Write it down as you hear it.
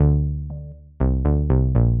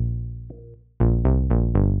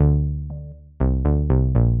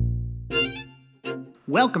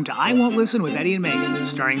Welcome to I Won't Listen with Eddie and Megan,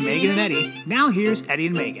 starring Megan and Eddie. Now here's Eddie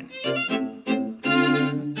and Megan.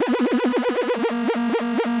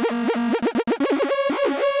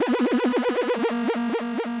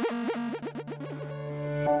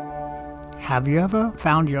 Have you ever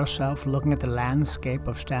found yourself looking at the landscape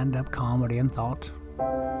of stand-up comedy and thought,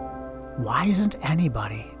 why isn't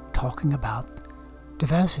anybody talking about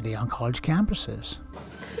diversity on college campuses?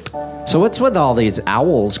 So what's with all these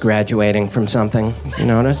owls graduating from something? You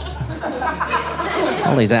noticed?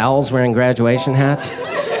 All these owls wearing graduation hats?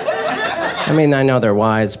 I mean, I know they're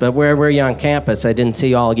wise, but where were you on campus? I didn't see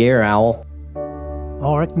you all year, owl.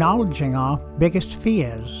 Or acknowledging our biggest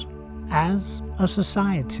fears as a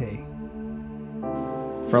society.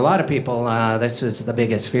 For a lot of people, this is the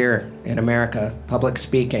biggest fear in America, public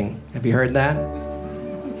speaking. Have you heard that?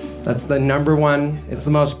 That's the number one, it's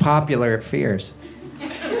the most popular of fears.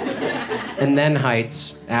 And then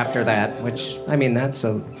heights after that, which, I mean,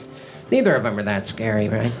 neither of them are that scary,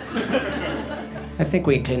 right? I think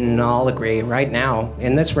we can all agree right now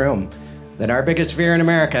in this room that our biggest fear in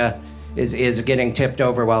America is getting tipped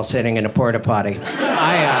over while sitting in a porta potty.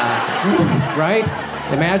 Right?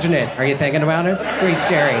 Imagine it. Are you thinking about it? Pretty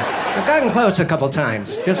scary. I've gotten close a couple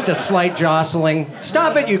times. Just a slight jostling.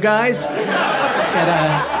 Stop it, you guys! At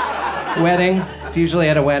a wedding. It's usually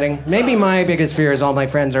at a wedding. Maybe my biggest fear is all my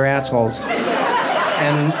friends are assholes.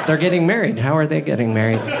 And they're getting married. How are they getting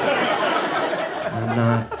married? I'm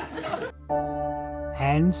not.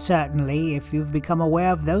 And certainly, if you've become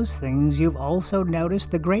aware of those things, you've also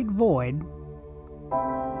noticed the great void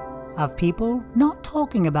of people not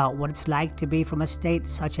talking about what it's like to be from a state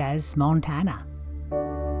such as Montana.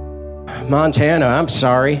 Montana, I'm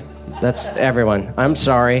sorry. That's everyone. I'm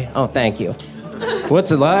sorry. Oh, thank you.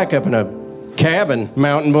 What's it like up in a cabin,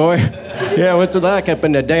 mountain boy? Yeah, what's it like up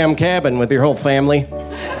in the damn cabin with your whole family?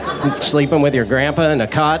 Sleeping with your grandpa in a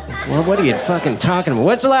cot? Well, what are you fucking talking about?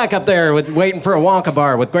 What's it like up there with waiting for a Wonka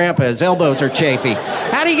bar with grandpa? His elbows are chafy.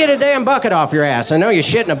 How do you get a damn bucket off your ass? I know you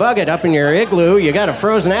shit in a bucket up in your igloo. You got a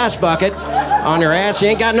frozen ass bucket on your ass. You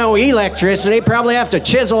ain't got no electricity. Probably have to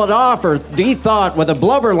chisel it off or de-thaw it with a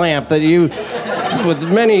blubber lamp that you... with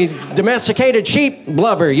many domesticated sheep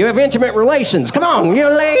blubber. You have intimate relations. Come on, you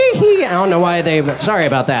lay. I don't know why sorry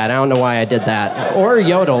about that. I don't know why I did that. Or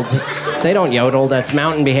yodeled. They don't yodel. That's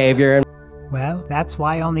mountain behavior. Well, that's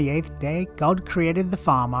why on the 8th day, God created the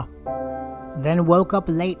farmer. Then woke up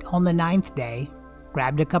late on the 9th day,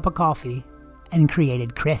 grabbed a cup of coffee, and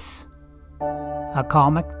created Chris. A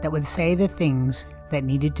comic that would say the things that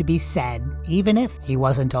needed to be said, even if he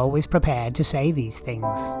wasn't always prepared to say these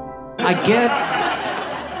things. I get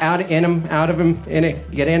out in him, out of him, in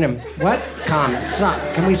it, get in him. What?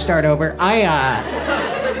 Can we start over?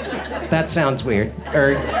 That sounds weird.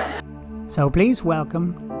 So please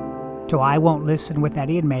welcome to I Won't Listen with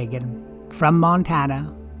Eddie and Megan, from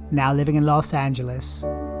Montana, now living in Los Angeles,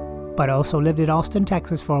 but also lived in Austin,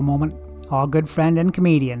 Texas for a moment, our good friend and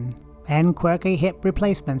comedian, and quirky hip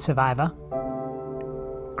replacement survivor,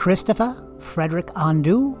 Christopher Frederick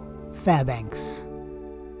Andu Fairbanks.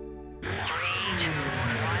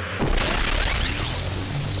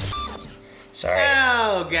 Sorry.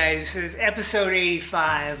 Oh, guys, it's episode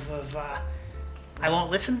 85 of I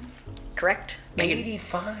Won't Listen. Correct?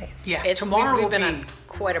 85? Yeah, tomorrow we've will been be on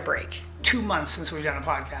quite a break. 2 months since we've done a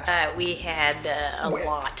podcast. We had a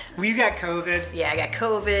lot. We got COVID. Yeah, I got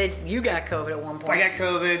COVID. You got COVID at one point. I got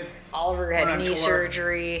COVID. Oliver had knee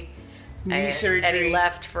surgery. Surgery. Eddie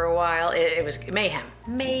left for a while. It was mayhem.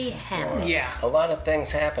 Mayhem. Yeah. A lot of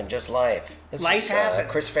things happen, just life. This life is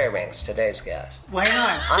happens. Chris Fairbanks, today's guest. Why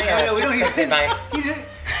not?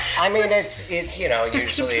 I mean, it's usually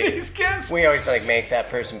Today's guest. we always make that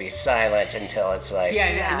person be silent until it's like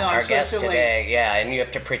our guest today. Yeah, and you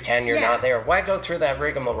have to pretend you're not there. Why go through that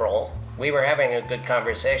rigmarole? We were having a good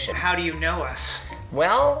conversation. How do you know us?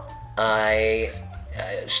 Well, I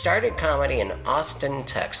started comedy in Austin,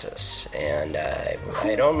 Texas, and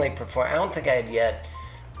I'd only perform. I don't think I'd yet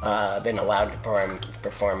been allowed to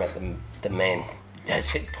perform at the main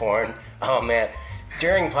Desert Porn. Oh man.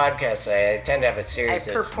 During podcasts, I tend to have a series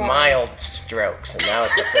of mild strokes, and that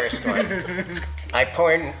was the first one. I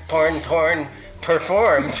performed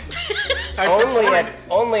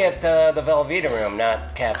only at the Velveeta room,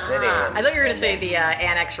 not Cap City. I thought you were going to say the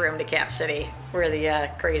annex room to Cap City, where the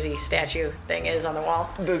crazy statue thing is on the wall.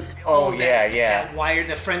 That wired,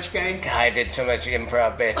 the French guy. God, I did so much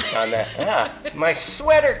improv based on that. My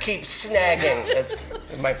sweater keeps snagging.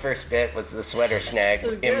 My first bit was the sweater snag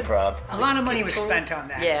improv. A lot of money was spent on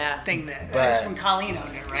that thing. That was from Colleen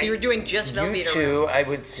on it, right? So you were doing just Velveeta room. You two, I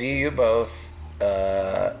would see you both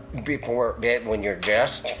before when you're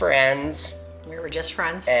just friends We were just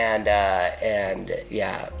friends. And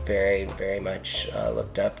yeah, very, very much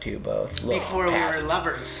looked up to you both. Before we were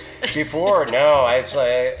lovers. Before, no, I was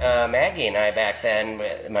like, Maggie and I back then,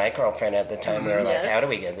 my girlfriend at the time, we were like, Yes. how do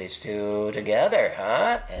we get these two together,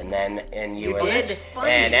 huh? And you were did. like,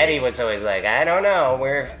 and Eddie was always like, I don't know,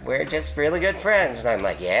 we're just really good friends. And I'm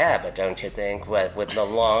like, yeah, but don't you think with the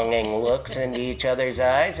longing looks into each other's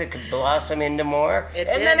eyes, it could blossom into more? It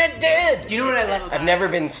and did. then it did. You know what I love about I've never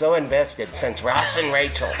been so invested since Ross and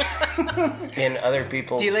Rachel in other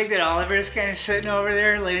people's. Do you like that Oliver's kind of sitting over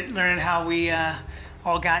there learning how we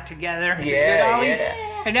all got together? Is it Yeah, good, Ollie? yeah.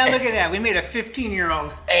 And now look at that. We made a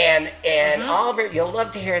 15-year-old. And Oliver, you'll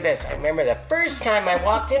love to hear this. I remember the first time I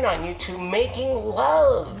walked in on you two making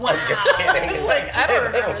love. I'm just kidding. Like, I don't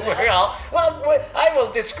remember that. We're all, well, I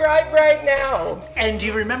will describe right now. And do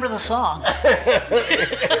you remember the song? I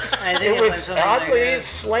think It was something like oddly this.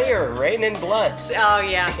 Slayer, Rain in Blood. Oh,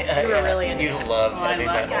 yeah. You were really into You it. loved Oh, I heavy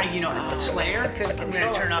like, metal. you know how it's Slayer. Couldn't I'm going to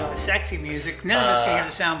control turn it. off the sexy music. None of us can hear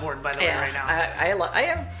the soundboard, by the way, Yeah, right now.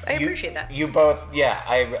 I You- appreciate that. You both, yeah,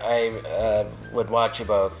 I would watch you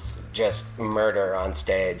both just murder on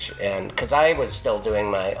stage, and because I was still doing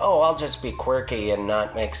my, I'll just be quirky and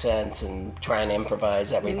not make sense and try and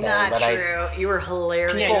improvise everything. Not but true. You were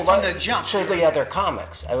hilarious. Yeah, from the jump. To the other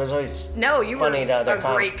comics, I was always No, you were funny to other a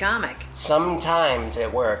great comic. Sometimes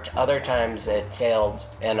it worked, other times it failed,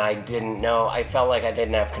 and I didn't know. I felt like I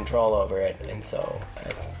didn't have control over it, and so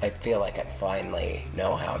I feel like I finally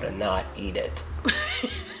know how to not eat it.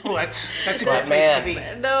 Well, that's a But good place man, to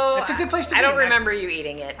be. No, That's a good place to I be, don't man. remember you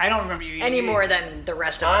eating it I don't remember you eating any it. more than the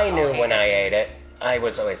rest of us. I all knew ate when it. I ate it. I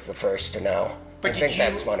was always the first to know. But I did think you-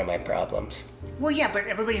 that's one of my problems. Well, yeah, but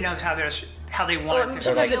everybody knows how they want Well, it to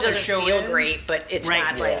sometimes feel it doesn't show feel is. great, but it's Right,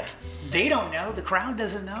 not yeah. like They don't know. The crowd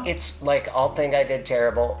doesn't know. It's like I'll think I did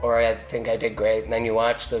terrible or I think I did great, and then you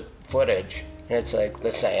watch the footage and it's like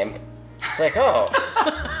the same. It's like,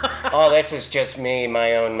 this is just me,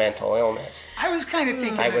 my own mental illness. I was kind of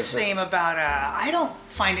thinking I the was same this- about. I don't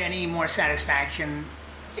find any more satisfaction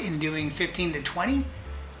in doing 15 to 20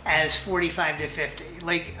 as 45 to 50.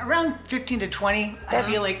 Like around 15 to 20,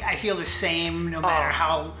 I feel the same no matter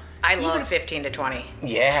how. I even love if- 15 to 20.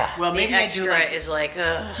 Yeah. Well, The maybe I extra do like. is like,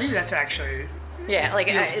 Maybe that's actually. yeah, like,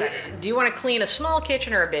 feels better. do you want to clean a small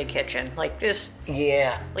kitchen or a big kitchen? Like, just,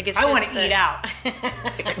 Yeah. like it's I just want to eat out.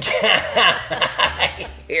 I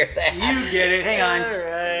hear that. You get it. Hang on. All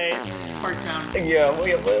right. Fart sound. Yeah,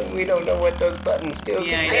 we don't know what those buttons do.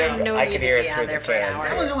 Yeah, I I have no I need could to hear be it on through there the for an cans.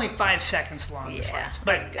 That hour. was only 5 seconds long. the Yeah, farts.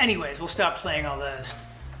 But anyways, we'll stop playing all those.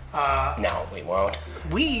 No, we won't.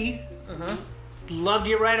 We loved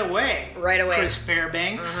you right away. Right away. Chris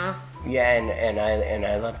Fairbanks. Yeah, and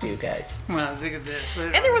I loved you guys. Well, look at this.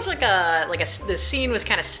 And there was the scene was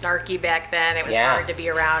kind of snarky back then. It was Yeah. hard to be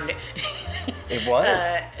around, It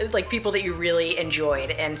was. like people that you really enjoyed.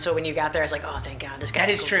 And so when you got there, I was like, oh, thank God, this guy's That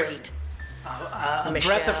is true. great. A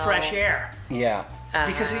breath of fresh air. Yeah.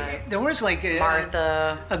 Because there was like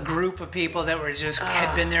Martha, a group of people that were just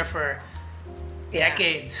had been there for yeah.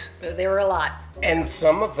 decades. There were a lot. And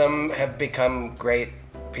some of them have become great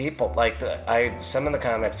people. Like some of the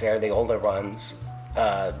comics there, the older ones,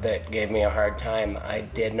 that gave me a hard time, I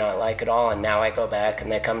did not like at all. And now I go back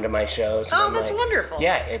and they come to my shows. And Oh, I'm that's like, wonderful.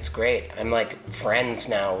 Yeah, it's great. I'm like friends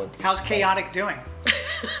now with. How's Chaotic doing?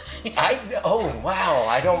 Wow,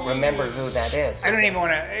 I don't remember who that is. I don't even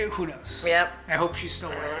want to. Who knows? Yep. I hope she's still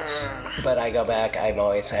with us. But I go back. I'm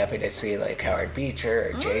always happy to see like Howard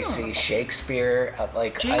Beecher or J.C. Shakespeare. I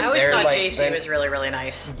always they're thought like JC the- was really, really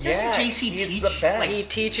nice. Yeah, J.C. he's teach? the best. He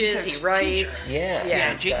teaches, He's a he writes. Yeah, Yeah,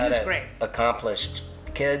 he's J- got he's a- great. Accomplished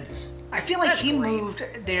kids. I feel like That's he great. moved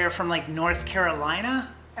there from like North Carolina.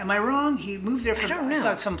 Am I wrong? He moved there from don't know.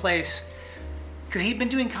 thought someplace because he'd been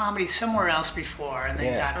doing comedy somewhere else before, and then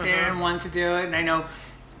Yeah. got there and wanted to do it. And I know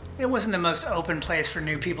it wasn't the most open place for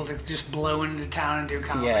new people to just blow into town and do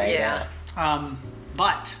comedy. Yeah, Yeah.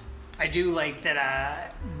 But I do like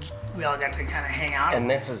that we all got to kind of hang out. And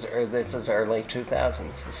this is early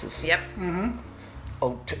 2000s. This is Yep.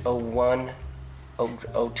 01,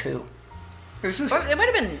 02. This is Well, it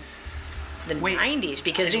might have been the Wait, 90s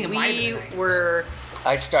because I think it might have we been the 90s. were.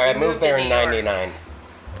 I moved moved there to in New York. 99.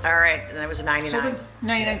 All right, and that was so 99. then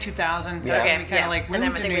 99, 2000. Yeah. That's when Okay, we kind of yeah. like And then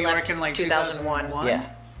moved I to think New we York left in like 2001. 2001.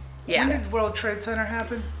 Yeah. When Yeah, did World Trade Center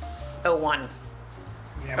happen? 01.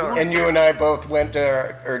 Yeah, Oh. we were- And you and I both went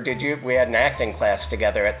to, or did you? We had an acting class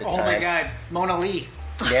together at the oh time. my God, Mona Lee.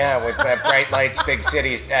 Yeah, with that Bright Lights Big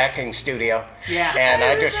Cities acting studio. Yeah. And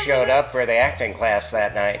I just showed up for the acting class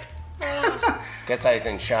that night. Guess I was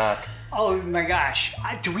in shock. Oh my gosh,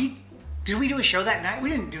 did we do a show that night? We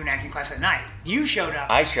didn't do an acting class that night. You showed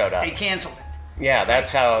up. I showed up. They canceled it. Yeah,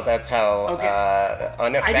 that's how Okay. I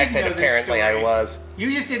unaffected didn't know this apparently I story. was.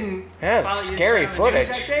 You just didn't. Yeah, follow it's your scary time on the news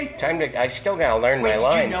footage. that day? I still gotta learn Wait, my did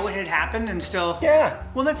lines. you know it had happened and still? Yeah.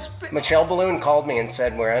 Well, that's. Michelle Balloon called me and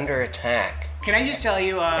said we're under attack, Can I just tell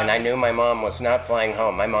you? and I knew my mom was not flying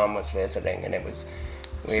home. My mom was visiting, and it was.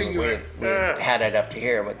 We had it up to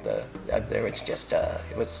here with the. There was just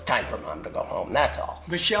it was time for mom to go home. That's all.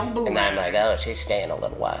 Michelle Balloon And I'm like, oh, she's staying a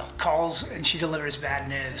little while. calls and she delivers bad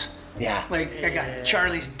news. Yeah. Like I got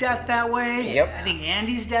Charlie's death that way. Yep. I think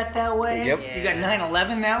Andy's death that way. Yep. You got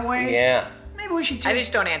 9/11 that way. Yeah. Maybe we should I take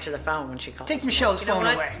just don't answer the phone when she calls. Take I'm like, Michelle's you know phone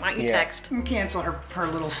what? away. Why don't you Yeah. text? and cancel her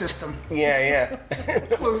little system. Yeah.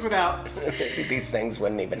 Close it out. These things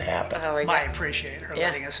wouldn't even happen. Oh, my I God. appreciate her Yeah.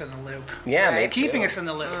 letting us in the loop. Yeah, me Keeping too. us in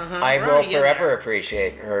the loop. I will Already in forever there.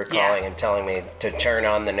 appreciate her Yeah. calling and telling me to turn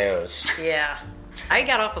on the news. Yeah. I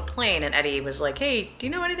got off a plane and Eddie was like, "Hey, do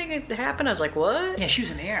you know anything that happened?" I was like, "What?" Yeah, she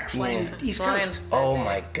was in the air, flying East Flying. Coast. Oh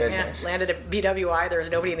my Yeah, goodness. landed at BWI. There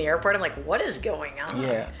was nobody in the airport. I'm like, "What is going on?"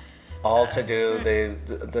 Yeah. All to do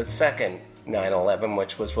the second 9/11,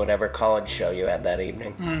 which was whatever college show you had that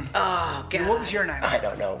evening. Oh God. What was your night? I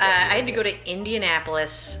don't know. I had to go to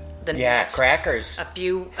Indianapolis. The Yeah, next crackers. a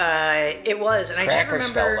few. It was, and I just Crackers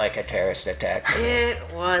remember felt like a terrorist attack. it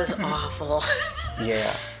was awful.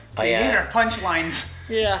 Yeah. They hit our punchlines.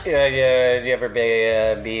 Yeah. Yeah, you ever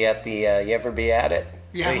be at the? You ever be at it?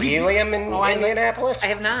 Yeah, the we- Helium in Oh, I- Indianapolis. I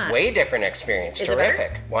have not. Way different experience. Is it better?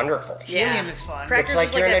 Terrific. Wonderful. Helium is fun. Crackers It's like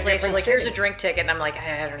was like you're in that a place. different Like, here's a city. drink ticket, and I'm like,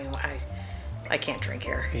 I don't even. I can't drink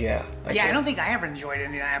here. Yeah. I don't think I ever enjoyed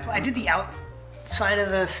Indianapolis. I did the outside of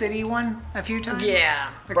the city one a few times. Yeah.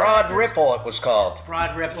 The Broad Crackers. Ripple, it was called.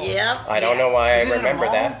 Broad Ripple. Yep. I don't know why Is it I in a remember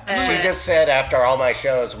mall? that. She just said after all my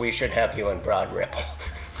shows, we should have you in Broad Ripple.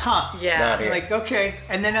 Huh. Yeah. Not here. Like, okay.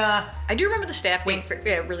 And then, I do remember the staff being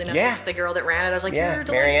really nice. Yeah. The girl that ran it, I was like, Yeah, "You're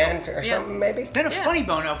Marianne delightful." or Yeah. something maybe. then a Yeah. Funny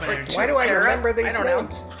Bone opened there, too. Why do I Tara? remember these I don't know.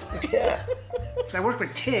 names? Yeah. I worked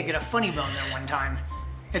with Tig at a Funny Bone there one time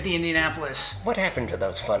at the Indianapolis. What happened to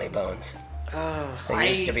those funny bones? Oh. They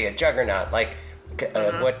used to be a juggernaut, like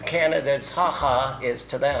what Canada's Ha-Ha is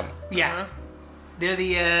to them. Yeah. They're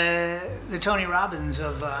the Tony Robbins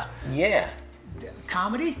of Yeah,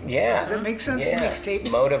 comedy. yeah. Does that make sense? Yeah. Makes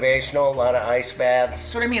tapes. Motivational, a lot of ice baths.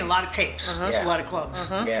 That's what I mean. A lot of tapes. That's Yeah. a lot of clubs.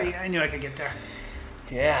 Yeah. See, I knew I could get there.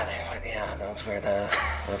 Yeah, those were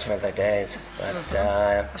the days. But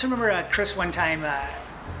I also remember Chris one time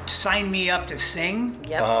signed me up to sing.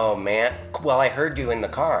 Yep. oh man, well I heard you in the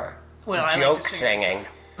car, Well, I like to joke sing. singing.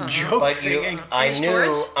 Joke But singing. I Any knew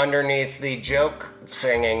stories? underneath the joke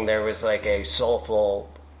singing there was like a soulful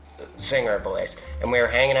singer voice, and we were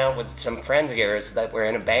hanging out with some friends of yours that were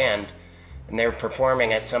in a band, and they were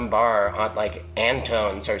performing at some bar on like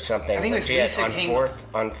Antone's or something. I think it was legit, Lisa on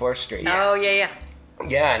Tingle. Fourth Street. Oh yeah.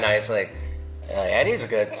 Yeah, and I was like, Eddie's a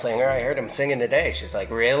good singer. I heard him singing today. She's like,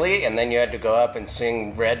 really? And then you had to go up and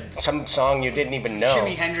sing some song you didn't even know.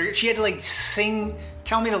 Jimi Hendrix. She had to like sing,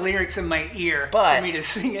 tell me the lyrics in my ear But for me to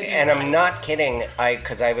sing it. and I'm not kidding.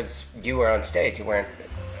 Because you were on stage. You weren't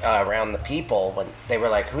around the people when they were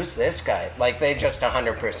like, "Who's this guy?" Like they just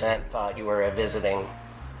 100% thought you were a visiting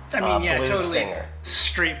blues totally singer.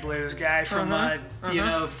 straight blues guy from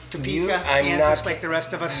Topeka, You- I'm Kansas, not- like the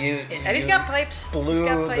rest of us. And he's got pipes. blew He's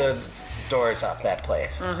got the pipes. doors off that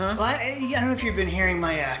place. Well, I don't know if you've been hearing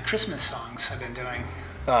my Christmas songs I've been doing.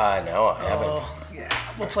 No, I haven't. Oh, yeah.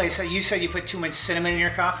 We'll play. So you said you put too much cinnamon in your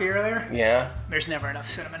coffee earlier. Yeah. There's never enough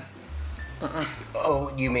cinnamon.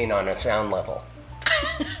 Oh, you mean on a sound level?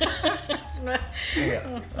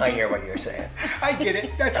 Yeah, I hear what you're saying. I get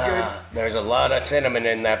it. That's good. There's a lot of cinnamon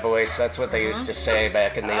in that voice. That's what they used to say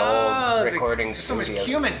back in the old recording so much studios.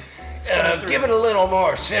 cumin. Give it a little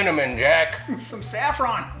more cinnamon, Jack. Some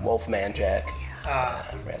saffron. Wolfman Jack.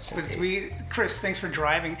 Rest in But peace. Chris, thanks for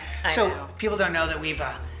driving. I So know. people don't know that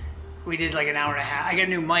we did like an hour and a half. I got a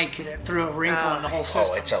new mic and it threw a wrinkle in the whole Oh,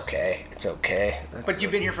 system. it's okay. It's okay. But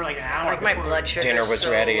you've been here for like an hour. Like my before- blood sugar. Dinner was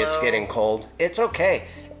so ready. It's low. getting cold. It's okay.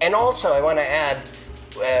 And also, I want to add,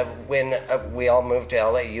 when we all moved to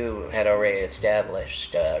LA, you had already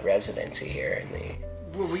established residency here in the.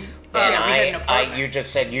 Well, we And had an apartment. you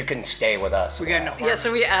just said you can stay with us. we got an apartment. Yeah,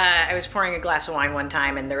 so I was pouring a glass of wine one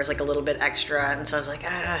time, and there was like a little bit extra, and so I was like,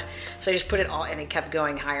 so I just put it all, and it kept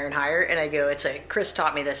going higher and higher, and I go, Chris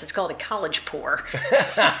taught me this. It's called a college pour.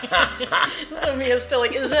 So Mia's still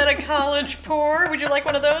like, is that a college pour? Would you like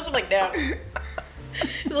one of those? I'm like, no.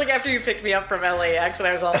 It was like after you picked me up from LAX and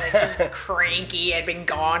I was all like just cranky. I'd been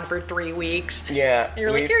gone for 3 weeks. Yeah. And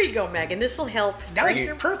you're like, here you go, Megan. This will help. That was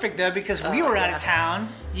perfect though, because we were out of town.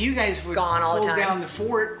 You guys would Gone all the hold time. down the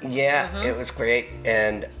fort. Yeah, it was great,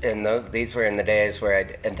 and these were in the days where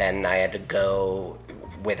and then I had to go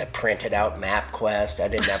with a printed out MapQuest. I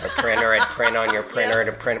didn't have a printer. I'd print on your printer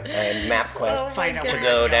to print MapQuest Find out to where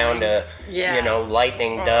go you're down to Yeah.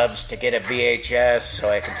 Lightning Dubs to get a VHS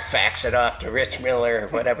so I could fax it off to Rich Miller or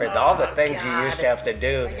whatever. All the things you used to have to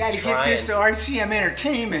do. I got to try get this to and- RCM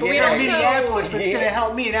Entertainment we in also- Minneapolis, but it's going to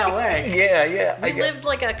help me in LA. Yeah. We lived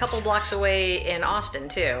like a couple blocks away in Austin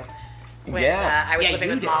too. When, Yeah. I was Yeah, living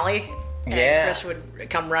you with did. Molly. And Yeah. Chris would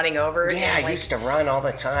come running over. Yeah, and, I used to run all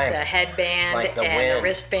the time. the headband Like the and wind. the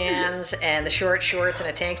wristbands and the short shorts and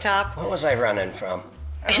a tank top. What was I running from?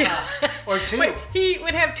 Or two. But he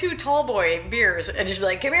would have 2 tall boy beers and just be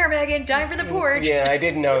like, "Come here, Megan, time for the porch." Yeah, I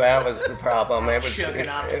didn't know that was the problem. It was. Shook it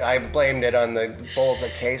up. I blamed it on the bowls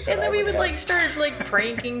of queso. And then I we would have. like start like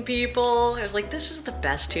pranking people. I was like, "This is the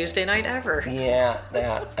best Tuesday night ever." Yeah,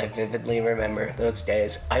 I vividly remember those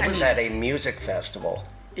days. I was at a music festival.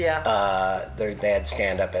 Yeah. They had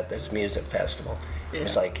stand up at this music festival. It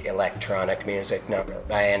was like electronic music. Not really.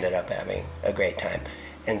 I ended up having a great time.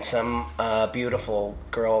 And some beautiful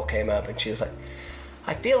girl came up and she was like,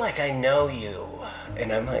 "I feel like I know you."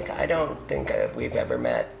 And I'm like, "I don't think we've ever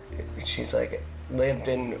met." She's like, lived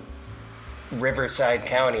in Riverside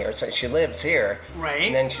County, or so she lives here. Right.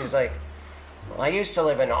 And then she's like, "Well, I used to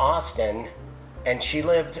live in Austin," and she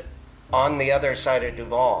lived on the other side of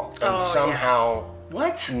Duval, and somehow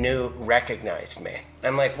What? recognized me.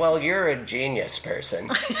 I'm like, "Well, you're a genius person,"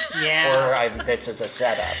 Yeah. or this is a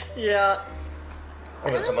setup. Yeah.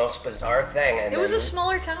 It was the most bizarre thing. And It was then, a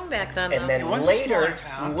smaller town back then. and though. then It was a later, smaller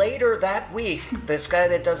town. later that week, this guy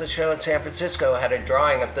that does a show in San Francisco had a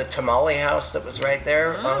drawing of the tamale house that was right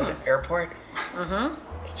there on Airport.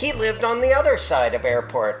 He lived on the other side of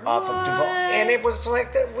Airport, off of Duval, and it was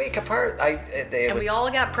like a week apart. and we all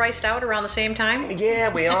got priced out around the same time. Yeah,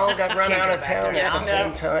 we all got run Can't out go of back town there at the now.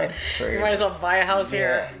 same time. You might as well buy a house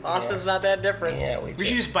here. Yeah, Austin's not that different. Yeah, We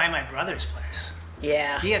should just buy my brother's place.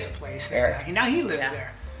 Yeah. He has a place there. Eric. Now he lives Yeah.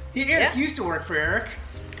 there. Eric Yeah. used to work for Eric.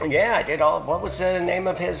 Yeah, I did all. What was the name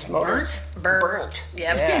of his motors? Burnt.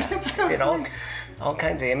 Yep. Yeah, did all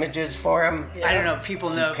kinds of images for him. I don't know.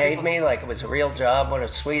 People know. Paid people- me like it was a real job. What a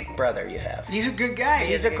sweet brother you have. He's a good guy.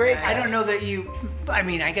 He's a great I guy. don't know that you. I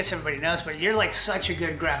mean, I guess everybody knows, but you're like such a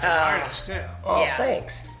good graphic artist too. Oh, Yeah.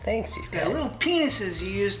 thanks, you The guys. little penises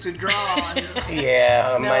you used to draw on.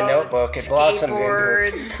 Yeah, on my No, notebook, it blossomed into a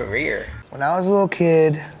skateboards. career. When I was a little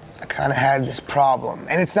kid, I kind of had this problem.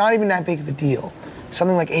 And it's not even that big of a deal.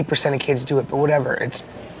 Something like 8% of kids do it, but whatever. It's,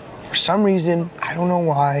 for some reason, I don't know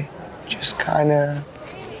why, just kind of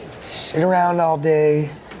sit around all day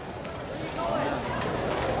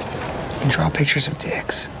and draw pictures of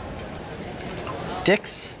dicks.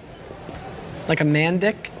 Dicks? Like a man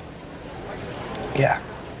dick? Yeah,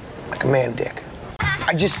 like a man dick.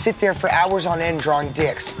 I just sit there for hours on end drawing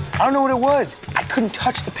dicks. I don't know what it was. I couldn't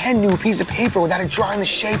touch the pen to a piece of paper without it drawing the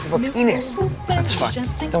shape of a penis. That's fucked.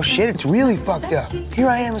 No shit, it's really fucked up. Here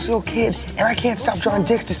I am, this little kid, and I can't stop drawing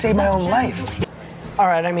dicks to save my own life. All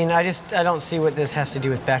right, I mean, I don't see what this has to do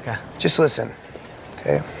with Becca. Just listen,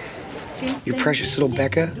 okay? Your precious little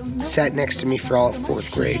Becca sat next to me for all of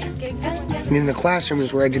 4th grade. And in the classroom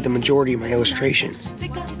is where I did the majority of my illustrations.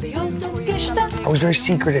 I was very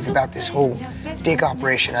secretive about this whole dick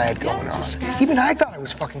operation I had going on. Even I thought I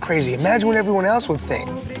was fucking crazy. Imagine what everyone else would think.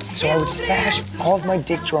 So I would stash all of my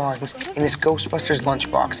dick drawings in this Ghostbusters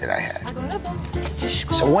lunchbox that I had.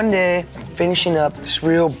 So one day, I'm finishing up this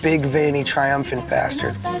real big, veiny, triumphant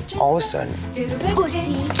bastard. All of a sudden,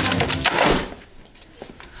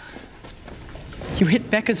 You hit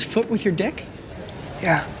Becca's foot with your dick?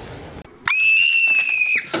 yeah.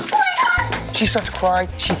 She starts crying,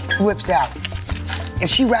 she flips out. And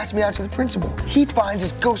she rats me out to the principal. He finds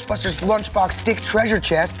his Ghostbusters lunchbox dick treasure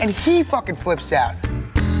chest, and he fucking flips out.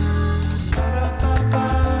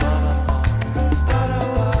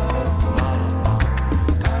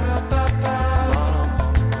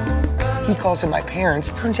 He calls in my parents.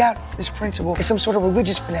 Turns out this principal is some sort of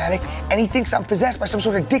religious fanatic, and he thinks I'm possessed by some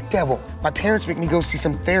sort of dick devil. My parents make me go see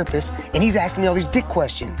some therapist, and he's asking me all these dick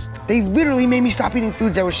questions. They literally made me stop eating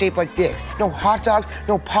foods that were shaped like dicks. No hot dogs,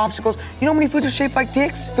 no popsicles. You know how many foods are shaped like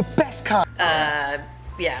dicks? The best kind.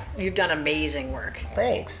 Yeah, you've done amazing work.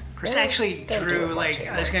 Thanks. Chris actually Don't do drew it much like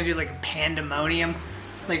anymore. I was gonna do like a pandemonium,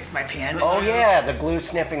 like my panda. Oh drew. yeah, the glue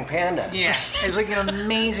sniffing panda. Yeah, it's like an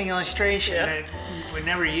amazing illustration Yeah. that we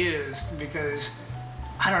never used because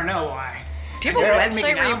I don't know why. Do you have Yeah, a I'd make website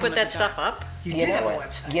an where you album put at that the stuff time. up? You You did know have a what?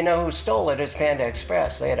 website. You know who stole it is Panda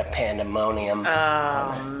Express. They had a pandemonium. Oh, And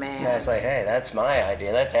I man. was like, hey, that's my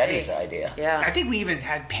idea. That's Eddie's idea. Yeah. I think we even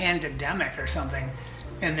had Pandemic or something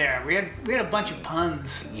in there. We had a bunch of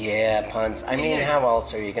puns. Yeah, puns. I mean, Yeah. how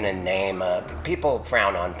else are you going to name people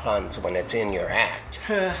frown on puns when it's in your act.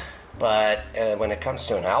 But when it comes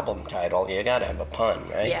to an album title, you got to have a pun,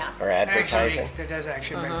 right? Yeah. Or Actually, advertising. that does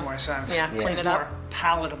actually make more sense. Yeah, clean It's it more up.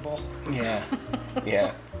 palatable. Yeah.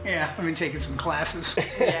 Yeah. Yeah, I've been taking some classes.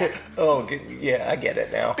 Yeah. Oh, yeah, I get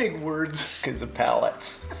it now. Big words. Because of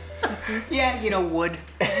pallets. Yeah, wood.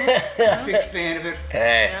 Big fan of it.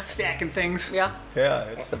 Hey. Stacking things. Yeah. Yeah,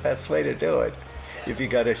 it's the best way to do it. If you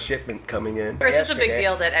got a shipment coming in. Chris, it's a big yesterday.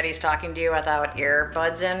 deal that Eddie's talking to you without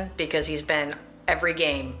earbuds in because he's been every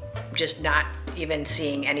game, just not even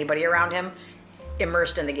seeing anybody around him,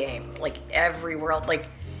 immersed in the game. Like every world, like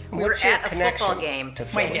we were What's your at a connection football game. to My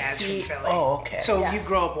Philly? dad's from Philly. Oh, okay. So Yeah. you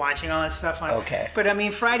grow up watching all that stuff. Okay. But I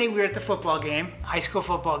mean, Friday we were at the football game, high school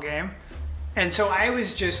football game, and so I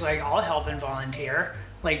was just like, I'll help and volunteer.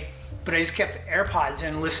 But I just kept AirPods in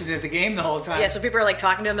and listened to the game the whole time. Yeah, so people are like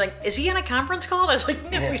talking to him, like, "Is he on a conference call?" I was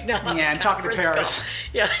like, "No, he's not." On Yeah, a I'm talking to conference Paris. call."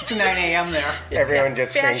 Yeah, It's 9 a.m. there. Everyone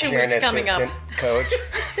just Fashion thinks you're an Week's coming up. assistant coach.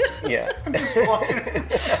 Yeah.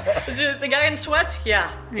 Is it the guy in sweats?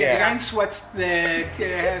 Yeah. Yeah, the guy in sweats that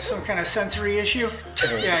has some kind of sensory issue.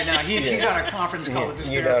 Yeah, no, he's on a conference call with this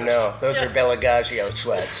You don't therapist. know. Those are Bellagio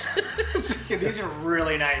sweats. Yeah, these are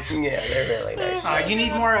really nice. Yeah, they're really nice. You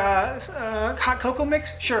need more hot cocoa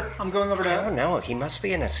mix? Sure, I'm going over I to. don't know. He must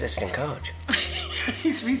be an assistant coach.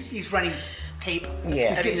 He's running tape. Yeah.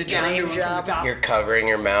 He's getting the Dream down from the job. top. You're covering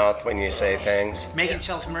your mouth when you say things. Making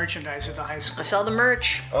sells merchandise at the high school. I sell the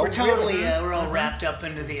merch. Oh, We're totally really? we're all wrapped up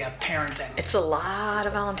into the parenting. It's a lot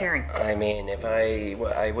of volunteering. I mean, if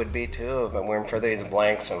I would be too if it weren't for these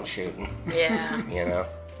blanks I'm shooting. Yeah. You know.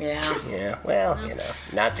 Yeah. Yeah. Well,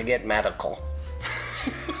 not to get medical,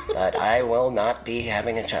 but I will not be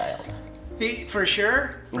having a child. For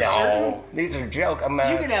sure. For No, certain. these are jokes. You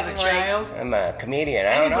can have a child. I'm a comedian.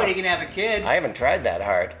 I don't know. Anybody can have a kid. I haven't tried that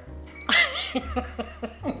hard.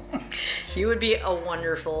 You would be a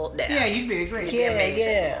wonderful dad. Yeah, you'd be great. Yeah.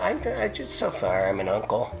 amazing. I just so far I'm an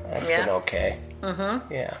uncle. I've Yeah. been okay.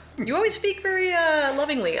 Yeah. You always speak very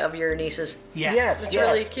lovingly of your nieces. Yeah. Yes. It's yes.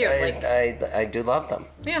 really cute, I do love them.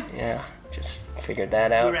 Yeah. Yeah. Just figured that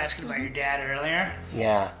We were out. asking about your dad earlier.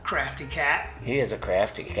 Yeah. Crafty cat. He is a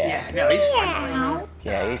crafty cat. Yeah, no, he's fun.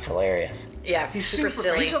 Yeah, he's hilarious. Yeah. He's super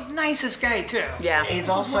silly. He's the nicest guy too. Yeah. He's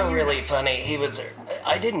why also you're really nice. funny.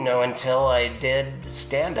 I didn't know until I did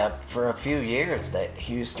stand up for a few years that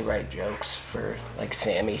he used to write jokes for like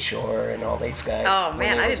Sammy Shore and all these guys. Oh, when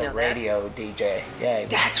man, he I was didn't a know that. radio DJ. Yeah.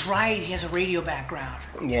 That's right. He has a radio background.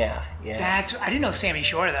 Yeah. Yeah. I didn't know Sammy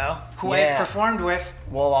Shore though, who Yeah. I've performed with.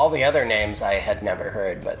 Well, all the other names I had never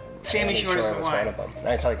heard, but Sammy Shore is the was one. one of them. And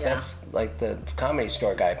I was like, that's like the Comedy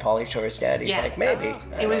Store guy, Pauly Shore's dad. He's Yeah. like, maybe.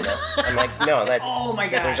 I It was- don't know. I'm like, no, that's. Oh my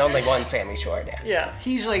God. There's only one Sammy Shore dad. Yeah.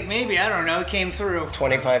 He's like, maybe, I don't know, came through.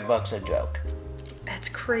 $25 a joke. That's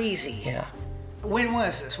crazy. Yeah. When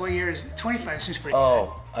was this? What year is it? 25 seems pretty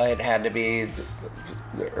Oh, it had to be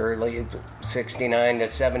the early 69 to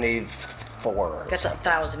 74. Or That's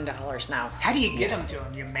something. $1,000 now. good. How do you get them to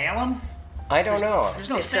him? You mail them? I don't know. There's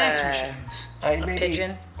no It's fax a- machines. I A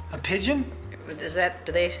pigeon. A pigeon? Is that?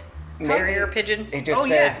 Do they carry a pigeon? He just Oh, said,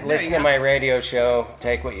 yeah, there listen you to go. my radio show,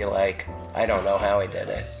 take what you like. I don't know how he did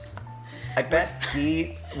it. I bet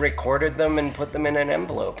he recorded them and put them in an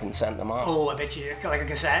envelope and sent them off. Oh, I bet you, like a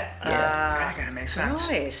cassette? That kind of makes sense.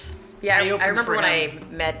 Nice. Yeah, I I opened remember for when him.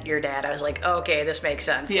 I met your dad, I was like, oh, okay, this makes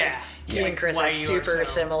sense. Yeah. Like, you and Chris Why are you are super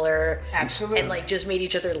so- similar. Absolutely. And like just made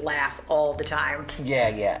each other laugh all the time. Yeah.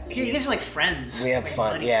 Yeah, you guys are like friends. We have like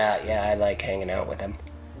fun. buddies. Yeah, I like hanging out with him.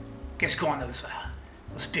 You guys go on those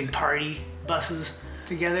big party buses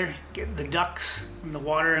together, get the ducks in the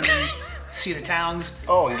water, and then see the towns.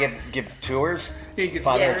 Oh, and give tours? Yeah, you get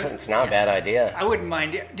Father, tours. it's not a bad idea. I wouldn't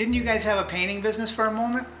mind. Didn't you guys have a painting business for a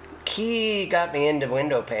moment? He got me into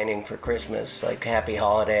window painting for Christmas, like Happy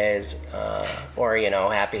Holidays, or,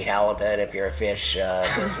 Happy Halibut if you're a fish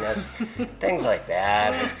business. Things like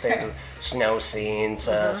that. Snow scenes,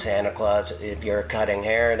 Santa Claus. If you're cutting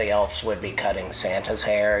hair, the elves would be cutting Santa's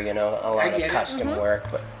hair, a lot get of it. custom work.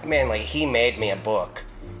 But mainly, he made me a book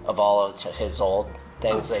of all of his old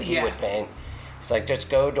things that he yeah. would paint. It's like, just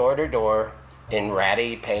go door to door in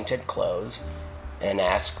ratty painted clothes and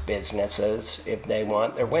ask businesses if they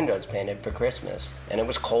want their windows painted for Christmas. And it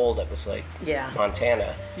was cold. It was like Yeah.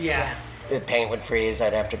 Montana. Yeah. The paint would freeze.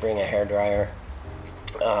 I'd have to bring a hairdryer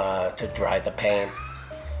to dry the paint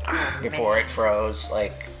before it froze.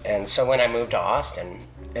 And so when I moved to Austin,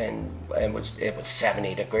 and it was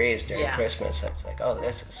 70 degrees during Christmas. I was like, oh,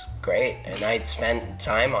 this is great, and I'd spent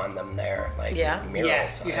time on them there, like murals.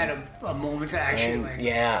 Yeah, you had a moment to actually.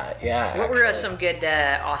 What were some good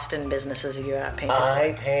Austin businesses you painted?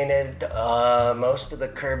 I painted most of the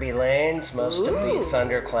Kirby Lanes, most of the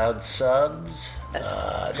Thundercloud subs.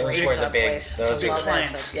 Those were the big. Those big were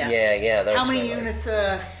clients. Yeah. Those How many were units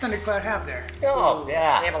Thundercloud have there? Oh,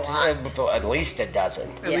 yeah. They have a lot. At least a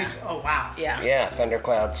dozen. At least. Oh wow. Yeah. Yeah,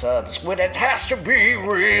 Thundercloud subs. When it has to be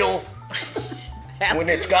real. When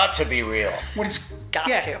it's got to be real. What is Got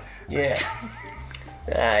to. Yeah.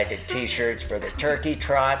 I did T-shirts for the turkey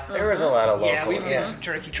trot. There was a lot of local. Yeah, we've done some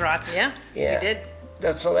turkey trots. Yeah. Yeah. You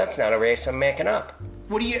did. So that's not a race I'm making up.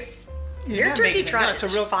 What do you? Your not turkey making it. trot No, it's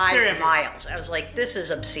is a real 5 miles. I was like, this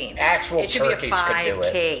is obscene. Actual it should turkeys be a could do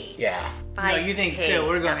it. 5K. Yeah. 5K, No, you think so?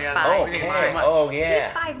 We're going the not other way. 5K. We think it's Okay. too much. Oh, Did yeah.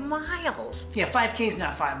 5 miles. Yeah, 5K is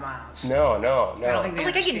not 5 miles. No. I don't think they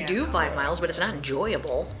Like I can understand. do 5 miles, but it's not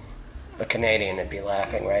enjoyable. A Canadian would be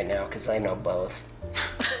laughing right now because I know both.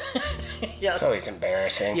 Yes. It's always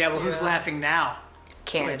embarrassing. Yeah, well, who's laughing now?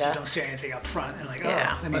 Canada. You don't say anything up front. They're like,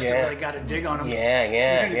 Yeah. they must Yeah. have really got a dig on them. Yeah. Even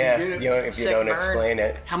if you did it. If you Sick don't burn. explain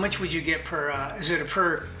it. How much would you get per? Is it a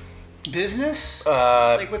per business?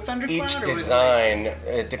 Like with Thundercloud? Each or was it design,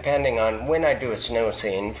 depending on when I do a snow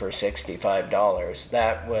scene for $65,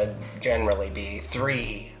 that would generally be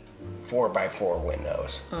 3 4x4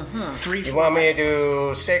 windows. like 3, You 4? want me to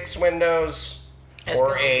do 6 windows It's or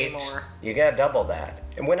gonna be 8? more. You got double that.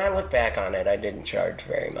 And when I look back on it, I didn't charge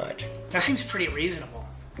very much. That seems pretty reasonable.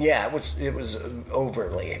 Yeah, it was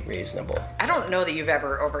overly reasonable. I don't know that you've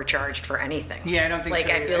ever overcharged for anything. Yeah, I don't think like,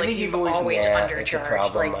 so I either. feel I like think you've you've always- always Yeah, undercharged. it's a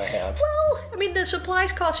problem like, I have. Well, I mean, the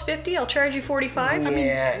supplies cost 50. I'll charge you 45. I mean,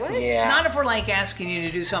 Yeah, what? yeah. Not if we're like asking you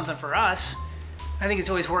to do something for us. I think it's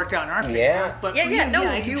always worked out in our favor. Yeah. But Yeah, for yeah. you, No,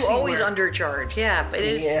 I can you see always where- undercharge. Yeah, but it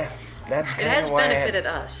is. Yeah, that's It kind has of why benefited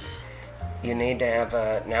us. you need to have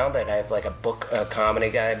now that I have like a comedy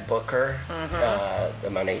guy booker, the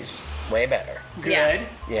money's way better. Good. Yeah.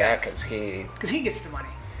 Yeah, because he Gets the money.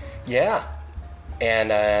 Yeah,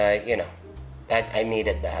 and I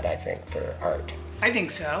needed that. I think for art, I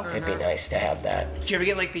think so. it'd be nice to have that. Did you ever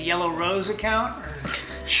get like the Yellow Rose account or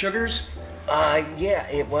Sugars? Yeah,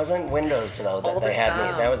 it wasn't windows though that they had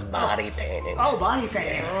me. That was body painting. Oh, body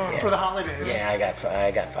painting for the holidays. Yeah,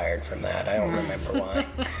 I got fired from that. I don't remember why.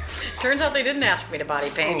 Turns out they didn't ask me to body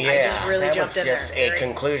paint. Yeah, I just really that jumped was in just there. a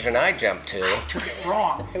conclusion I jumped to. Took it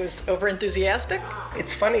wrong. It was over enthusiastic.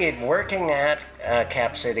 It's funny, working at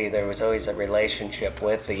Cap City, there was always a relationship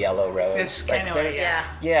with the Yellow Rose. It's kind of there's- Yeah.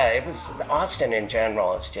 Yeah, it was Austin in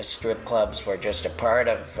general. It's just strip clubs were just a part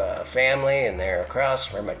of family, and they're across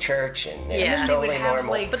from a church, and it Yeah. was They would totally have,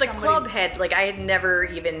 normal. like, But the somebody- club had, like, I didn't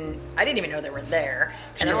even know they were there.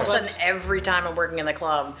 And then all of a sudden, every time I'm working in the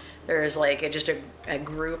club, there's like just a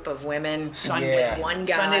group of women. Sunday. Yeah. One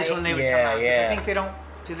guy. Sundays when they would Yeah, come out. 'Cause yeah. I think they don't.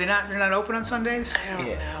 Do they not? They're not open on Sundays. I don't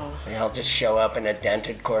Yeah. know. They all just show up in a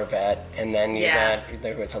dented Corvette, and then Yeah.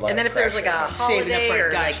 there was a lot And then of if there was like pressure. a Saving up holiday for or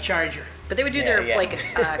a Dodge like, Charger. but they would do Yeah, their yeah.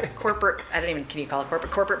 like corporate. I don't even. Can you call it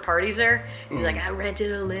corporate parties there? He's like, I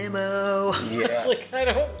rented a limo. Yeah. I was like, I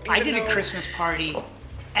don't. I even did a know. Christmas party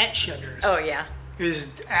at Sugars. Oh yeah. It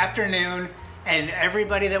was afternoon, and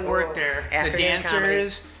everybody that worked there, the Afternoon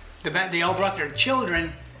dancers, they all brought their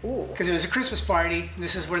children because it was a Christmas party. And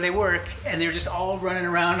this is where they work, and they were just all running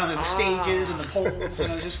around on the stages and the poles,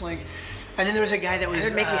 and I was just like. And then there was a guy that was. It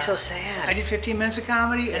would make me so sad. I did 15 minutes of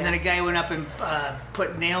comedy, and then a guy went up and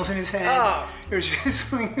put nails in his head. Oh. It was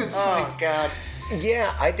just like, Oh God.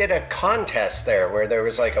 Yeah, I did a contest there where there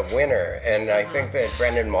was like a winner, and I think that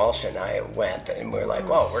Brendan Walsh and I went, and we were like,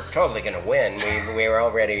 "Well, we're totally going to win." We were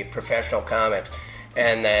already professional comics,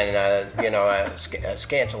 and then a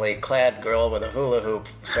scantily clad girl with a hula hoop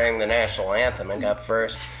sang the national anthem and got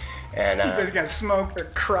first, and you guys got smoked. Their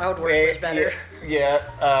crowd work was better.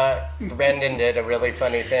 Brendan did a really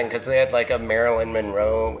funny thing because they had like a Marilyn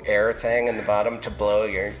Monroe air thing in the bottom to blow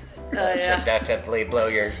your seductively blow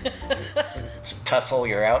your tussle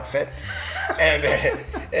your outfit,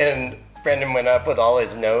 and Brendan went up with all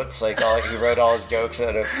his notes, like he wrote all his jokes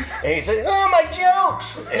out of, and he said, "Oh, my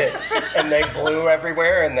jokes!" And they blew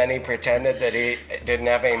everywhere, and then he pretended that he didn't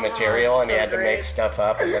have any material, and he so had to great. make stuff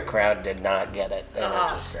up, and the crowd did not get it. They were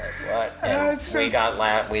just like, "What?" And That's so- we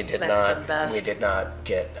got we did That's not the best. we did not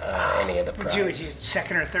get any of the Did you prizes.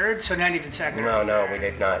 second or third? So not even second. or No, third. we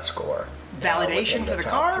did not score. Validation within for the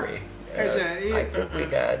top car? three. There's I think we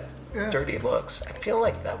got dirty looks. I feel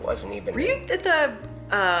like that wasn't even. Were you at the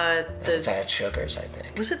That was at Sugars, I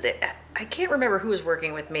think. was it the I can't remember who was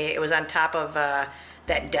working with me. It was on top of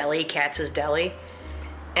that deli, Katz's Deli.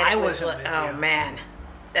 And I it was wasn't like, with oh you. man.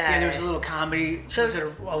 Yeah, there was a little comedy. So was it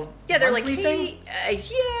a they're like, monthly hey,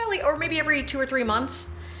 thing? like, or maybe every 2 or 3 months.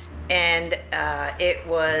 And it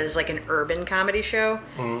was like an urban comedy show.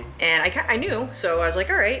 And I knew, so I was like,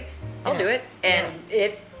 all right, I'll do it. And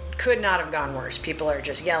it could not have gone worse. People are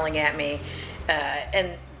just yelling at me.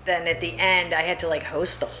 And then at the end, I had to like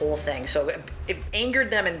host the whole thing. So it angered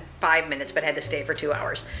them in 5 minutes, but had to stay for 2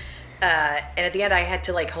 hours. And at the end, I had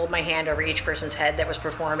to like hold my hand over each person's head that was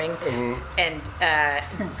performing and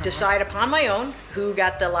decide upon my own who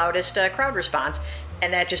got the loudest crowd response.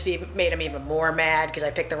 And that just made him even more mad because I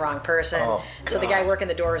picked the wrong person. Oh, so the guy working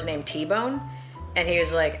the door was named T-Bone. And he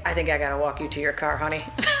was like, I think I gotta walk you to your car, honey.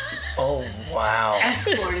 Oh, wow.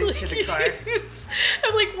 Escorted to the car.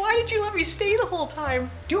 I'm like, why did you let me stay the whole time?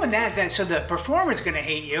 Doing that, then, so the performer's going to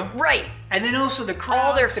hate you. Right. And then also the crowd.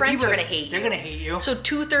 All their the friends people are that- gonna hate you. They're going to hate you. So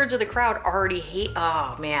 2/3 of the crowd already hate.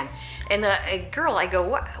 Oh man! And the girl, I go,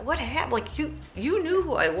 what happened? Like you knew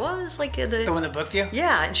who I was, like The one that booked you?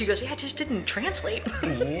 Yeah, and she goes, yeah, it just didn't translate.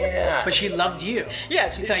 Yeah. But she loved you.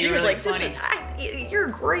 Yeah, She thought she you were was really like, funny. you're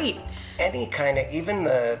great. Any kind of, even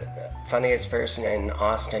the funniest person in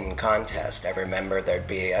Austin contest, I remember there'd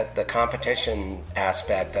be the competition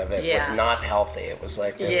aspect of it was Yeah. not healthy. It was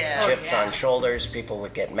like there Yeah. was chips Oh, yeah. on shoulders. People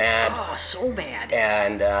would get mad. Oh, so mad.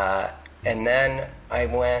 And then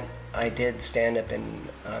I did stand up in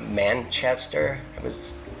Manchester. I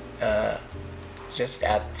was just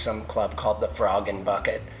at some club called the Frog and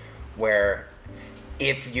Bucket, where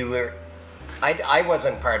if you were, I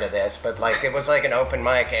wasn't part of this, but like it was like an open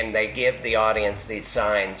mic, and they give the audience these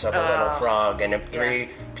signs of a little frog, and if three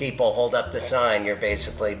people hold up the sign, you're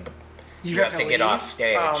basically you have to get leave? off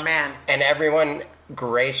stage. Oh, man. And everyone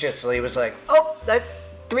graciously was like, "Oh, that."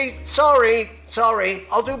 Sorry,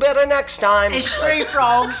 I'll do better next time. It's 3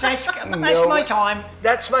 frogs. That's my time.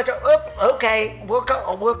 That's my time. Oh, okay, work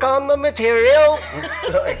on the material.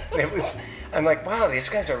 Like it was. I'm like, wow, these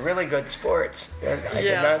guys are really good sports. I did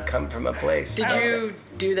Yeah. not come from a place. Did you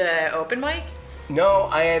do the open mic? No,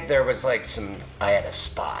 there was like I had a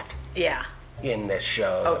spot Yeah. in this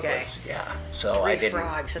show. Okay. That was, yeah. So 3 I didn't.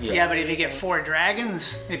 frogs. That's Yeah, but if you get amazing. 4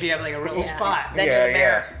 dragons, if you have like a real spot, Then you're the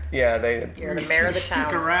mayor. Yeah, they. You're the mayor of the stick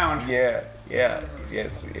town. around. Yeah.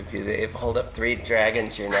 Yes. If you hold up 3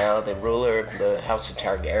 dragons, you're now the ruler of the House of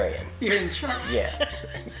Targaryen. You're in charge. Yeah.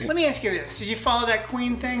 Let me ask you this: did you follow that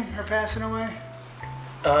Queen thing, her passing away?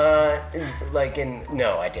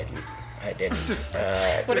 No, I didn't.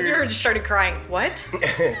 What if you were just started crying? What?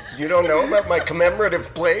 You don't know about my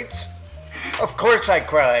commemorative plates? Of course I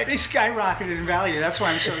cried. They skyrocketed in value. That's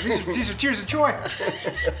why I'm so. These are tears of joy.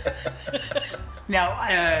 Now,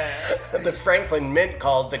 The Franklin Mint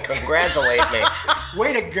called to congratulate me.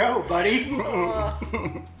 way to go, buddy.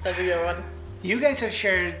 That's a good one. You guys have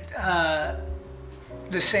shared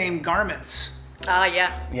the same garments.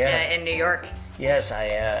 Yeah. Yes. Yeah, in New York. Yes,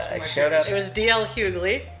 I showed up. It was D.L.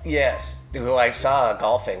 Hughley. Yes, who I saw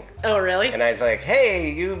golfing. Oh, really? And I was like,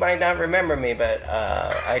 hey, you might not remember me, but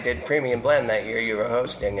I did Premium Blend that year you were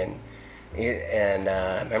hosting. And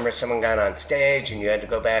I remember someone got on stage and you had to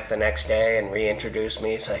go back the next day and reintroduce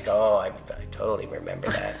me. It's like, oh, I totally remember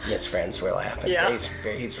that. And his friends were laughing. Yeah.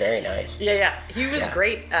 He's very nice. Yeah. He was Yeah.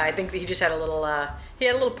 great. I think that he just had a little. He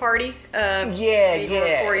had a little party.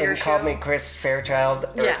 Yeah, For your and called show. me Chris Fairchild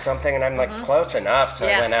or Yeah. something, and I'm like, close enough. So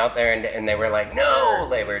Yeah. I went out there, and they were like, no,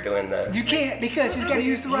 they were doing the. You can't because he's got to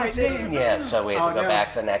use the right name. Yeah, so we had to go no.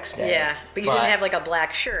 back the next day. Yeah, but you didn't have like a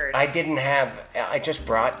black shirt. I didn't have. I just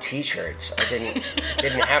brought T-shirts. I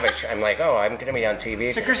didn't have a. I'm like, oh, I'm gonna be on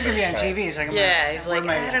TV. So for Chris is the gonna be on first time. TV. He's like, Yeah, he's like,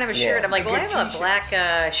 I don't have a shirt. Yeah. I'm like, well, I Good have a t-shirts.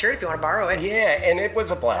 black shirt if you want to borrow it. Yeah, and it was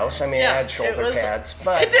a blouse. I mean, Yeah, it had shoulder it was- pads,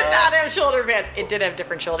 but It did not have shoulder pads. It did have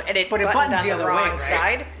different shoulder, and it But it buttoned buttons on the other wrong way, right?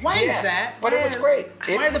 side. Why Yeah, is that? but it was great.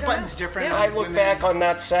 Why are the don't buttons know. different? Yeah. I look back on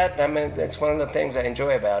that set. I mean, it's one of the things I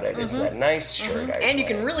enjoy about it. Is that nice shirt. I And you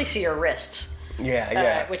play. can really see your wrists.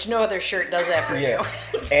 Yeah. Which no other shirt does that for Yeah,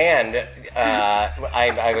 you. and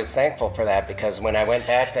I was thankful for that because when I went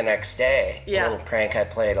back the next day, Yeah. a little prank I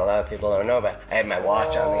played a lot of people don't know about, I had my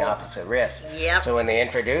watch on the opposite wrist. Yep. So when they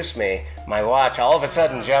introduced me, my watch all of a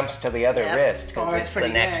sudden jumps to the other Yep. wrist because Oh, that's it's the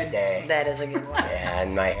pretty next good. day. That is a good one. Yeah,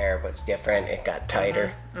 and my hair was different. It got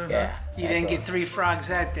tighter. Yeah. You didn't get 3 frogs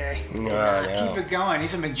that day. No. Keep it going.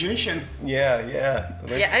 He's a magician. Yeah.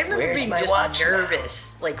 Yeah, I remember Where's being my just watch now?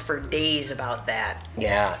 nervous, like for days about that.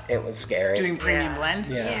 Yeah, it was scary. Doing premium Yeah. blend.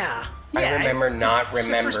 Yeah. I Yeah, remember not it's the first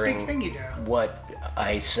big remembering thing you do. what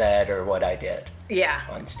I said or what I did Yeah.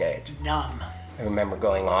 on stage. Numb. I remember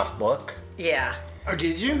going off book. Yeah. Or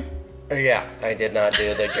did you? Yeah, I did not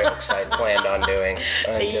do the jokes I'd planned on doing.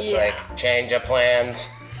 I'm just Yeah. like, change of plans.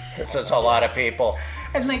 This is a lot of people.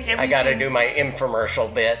 And like everything, I got to do my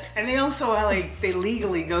infomercial bit. And they also they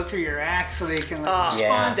legally go through your act so they can Yeah.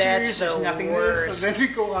 sponsors. That's There's the nothing worst. this. So then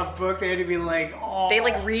to go off book, they had to be like, oh. They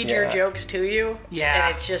read your Yeah. jokes to you. Yeah,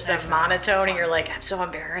 And it's just a that's not monotone, and you're like, I'm so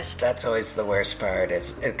embarrassed. That's always the worst part,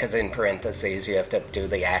 is because in parentheses you have to do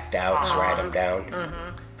the act outs, write them down. Mm-hmm.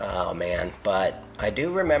 Oh man! But I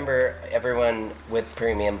do remember everyone with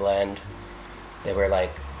Premium Blend. They were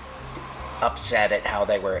upset at how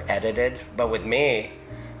they were edited, but with me,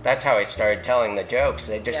 that's how I started telling the jokes.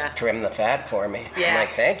 They just Yeah. trimmed the fat for me. Yeah. I'm like,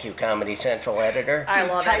 thank you, Comedy Central editor. I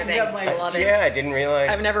love tightened editing. up my- I love it. Yeah, I didn't realize.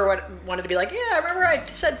 I've never wanted to be like, yeah, I remember I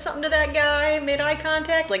said something to that guy, made eye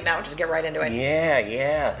contact. Like, no, just get right into it.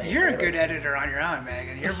 Yeah. they You're a really- good editor on your own,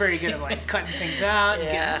 Megan. You're very good at cutting things out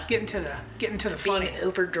and Yeah. getting to the funny. Being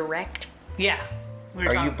over direct. Yeah. We were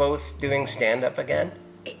Are you talking- both doing stand-up again?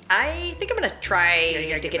 I think I'm gonna try you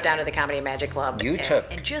gotta to get get down back. to the Comedy Magic Club. You and,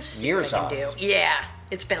 took and just see years what I can off. do. Yeah,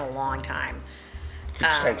 it's been a long time.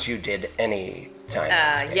 Since you did any time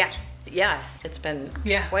on stage. Yeah, it's been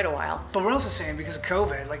Yeah. quite a while. But we're also saying because of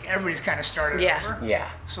COVID, everybody's kind of started Yeah. over. Yeah.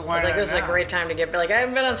 So I why was like, not this is a now? great time to get. I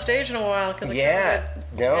haven't been on stage in a while. 'Cause Yeah,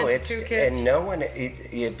 no, and it's two kids. and no one.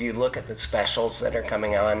 If you look at the specials that are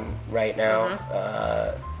coming on right now,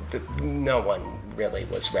 no one really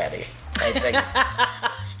was ready. I think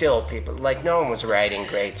still people no one was writing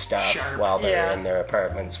great stuff Sharp. while they're Yeah. in their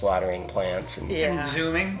apartments watering plants and Yeah. And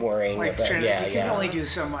zooming. Worrying about- trying to- yeah, you yeah. can only do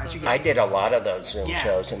so much. You can, I did a lot of those Zoom Yeah.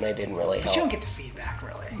 shows and they didn't really but help. you don't get the feedback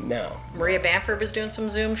really. No. Maria Bamford is doing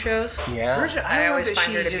some Zoom shows. Yeah. I love always that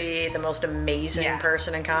find she her to just- be the most amazing Yeah.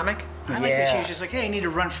 person in comic. I like that she Yeah. was just like, hey, I need to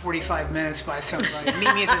run 45 minutes by somebody.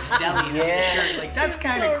 Meet me at this deli. And I'll get Yeah. a shirt. That's She's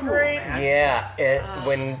kind of so cool, great. man. Yeah.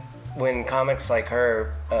 When comics like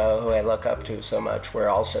her, who I look up to so much, were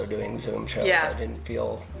also doing Zoom shows, Yeah. I didn't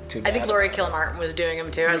feel too I bad. think Laurie about it. Kilmartin was doing them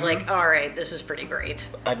too. I was Mm-hmm. like, all right, this is pretty great.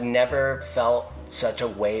 I've never felt such a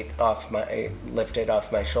weight lifted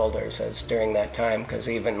off my shoulders as during that time, because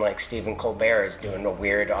even Stephen Colbert is doing a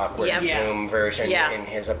weird, awkward Yep. Yeah. Zoom version Yeah. in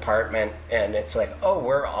his apartment, and it's like, oh,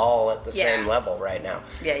 we're all at the Yeah. same level right now.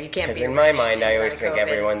 Yeah, you can't Because be in my rich mind, I always by think COVID.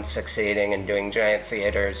 everyone's succeeding and doing giant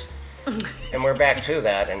theaters. And we're back to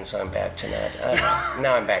that, and so I'm back to that.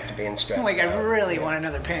 Now I'm back to being stressed I out. really want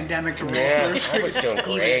another pandemic to roll Yeah, through. I was doing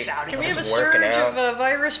Even great. this out Can we here. have a was working surge out. of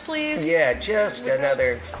virus, please? Yeah, just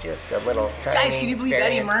a little tiny. Guys, can you believe Eddie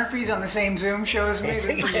variant. Murphy's on the same Zoom show as me? This is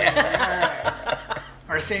pretty good. All right.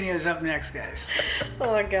 Arsenio's up next, guys.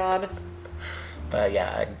 Oh God. But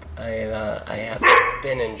yeah, I have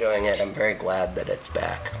been enjoying it. I'm very glad that it's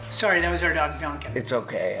back. Sorry, that was our dog Duncan. It's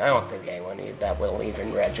okay. I don't think anyone that will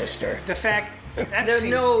even register. The fact that There's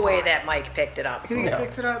seems no way fine. that Mike picked it up. You No.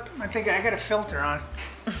 picked it up. I think I got a filter on.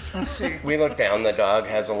 Let's see. We look down. The dog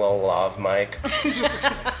has a little lav mic.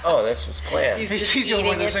 Oh, this was planned. He's He's just doing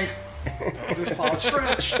one eating of those it. things. This Paul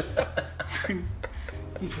stretch.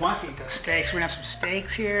 He wants to eat those steaks. We're gonna have some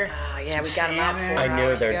steaks here. Oh, yeah, some we got 'em out salmon. for I knew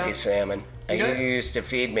hours there'd ago. be salmon. You know- You used to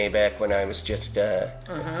feed me back when I was just a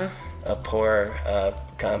poor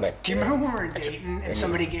comic. Do you remember when we were in Dayton and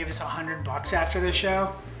somebody gave us $100 after the show?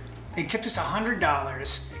 They tipped us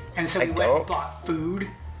 $100, and so we went don't. and bought food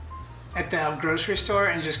at the grocery store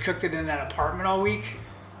and just cooked it in that apartment all week.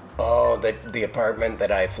 Oh, the apartment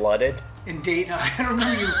that I flooded. In Dayton, I don't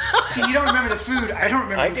remember you. See, you don't remember the food. I don't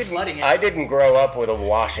remember you flooding it. I didn't grow up with a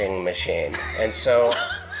washing machine, and so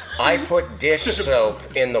I put dish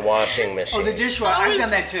soap in the washing machine. Oh, the dishwasher. I've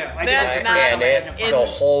done that too. I did That's that not- the first time I had an And apartment. the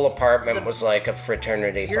whole apartment was like a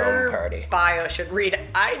fraternity foam Your party. bio should read,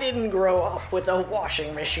 I didn't grow up with a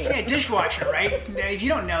washing machine. Yeah, dishwasher, right? Now, if you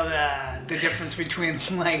don't know the difference between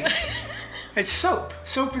it's soap.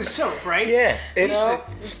 Soap is soap, right? Yeah, it's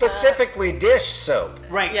specifically dish soap.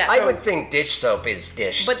 Right. Yeah. I so- would think dish soap is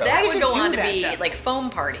dish But soap. that does would it go do on to that, be though? like foam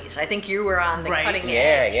parties. I think you were on the Right. cutting Yeah,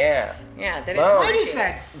 edge. yeah. Yeah, they Well, What is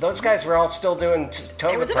that? Those guys were all still doing It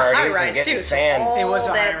toga was in a high parties and rise getting too. So sand. all It was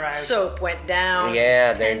a that high-rise. soap went down.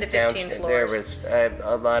 Yeah, 10 they're to 15 downstairs. floors. There was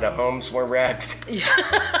a lot of homes were wrecked.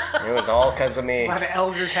 It was all because of me. A lot of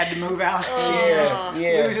elders had to move out. Yeah,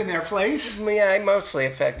 yeah. Losing their place. Yeah, I mostly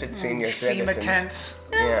affected senior FEMA citizens. tents.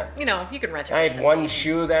 Yeah. You know, you can rent it. I had one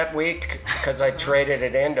shoe that week because I traded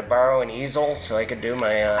it in to borrow an easel so I could do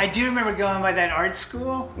my. I do remember going by that art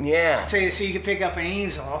school. Yeah, So you could pick up an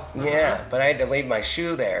easel. yeah, but I had to leave my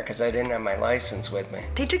shoe there because I didn't have my license with me.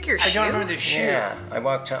 They took your I shoe. don't remember the shoe. Yeah,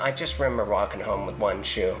 I just remember walking home with one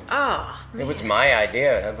shoe. Oh, It was my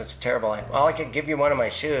idea. It was terrible. Well, I could give you one of my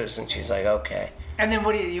shoes, and she's like, okay. And then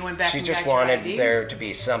what do you went back She and just got your wanted ID? there to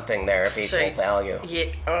be something there of equal So- value. yeah.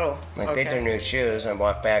 Oh, Like okay. these are new shoes. I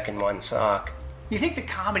walked back in one sock. You think the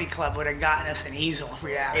comedy club would have gotten us an easel if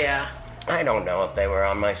we asked? Yeah. I don't know if they were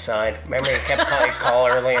on my side. Remember, he kept call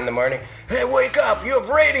early in the morning. Hey, wake up! You have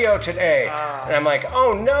radio today. And I'm like,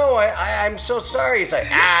 oh no, I'm so sorry. He's like,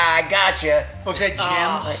 I got you. Was that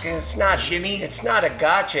Jim? Like it's not Jimmy? It's not a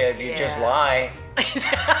gotcha if you just lie.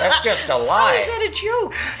 That's just a lie. How is that a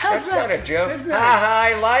joke? That's not a joke. That's not-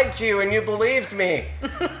 I lied to you and you believed me.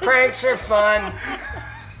 Pranks are fun.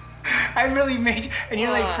 I really made you, and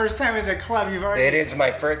you're like, first time at the club, you've already... It is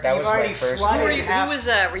my first. That You've was my already first. flooded. Who time.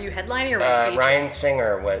 were you headlining or were you featured? Ryan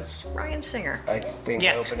Singer was, Ryan Singer. I think,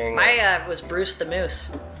 Yeah. opening. My was Bruce the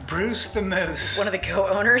Moose, Bruce the Moose. one of the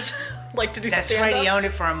co-owners. Like to do That's stand-up. right, he owned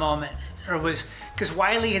it for a moment. Or was... Because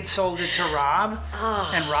Wiley had sold it to Rob,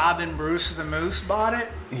 and Rob and Bruce the Moose bought it.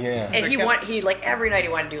 Yeah. And he like every night he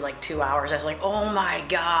wanted to do like 2 hours. I was like, oh my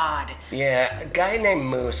god. Yeah, a guy named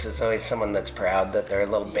Moose is always someone that's proud that they're a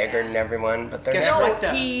little bigger than everyone, but they're Guess never. what? No,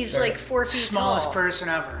 he's like 4 feet Smallest tall. person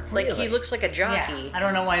ever. Like Really? he looks like a jockey. Yeah, I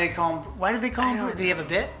don't know why they call him... Why did they call him don't Bruce? Did he have a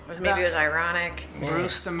bit? Maybe it was ironic.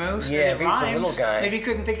 Bruce the Moose? Yeah, It if he's a little rhymes. guy. Maybe he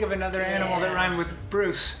couldn't think of another animal that rhymed with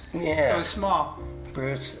Bruce. Yeah. It was small.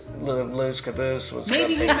 Bruce Lou's Caboose was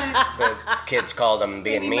Maybe he something meant- the kids called him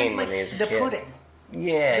being Maybe he mean meant, when he was a the kid. pudding.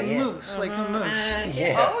 Yeah, The yeah. moose, like a moose.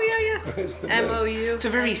 Yeah. Oh yeah, Bruce the yeah. Moose. MOU.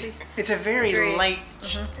 It's a very, Very- light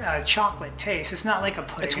chocolate taste. It's not like a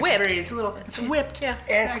pudding. It's whipped. It's a little. It's whipped. Yeah.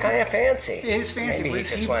 And it's kind of fancy. It is fancy. Maybe he Was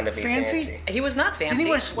just he wanted to be fancy. He was not fancy. Didn't he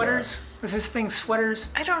wear sweaters? Was his thing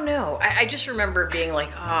sweaters? I don't know. I just remember being like,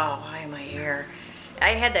 oh, why am I here?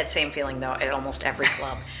 I had that same feeling though at almost every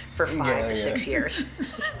club for 5 to 6 years.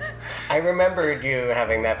 I remembered you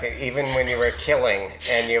having that, even when you were killing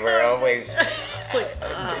and you were always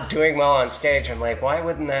doing well on stage. I'm like, why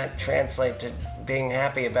wouldn't that translate to being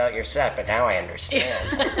happy about your set? But now I understand.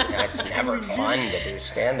 It's never fun to do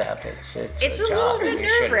stand up. It's It's a a little job. bit You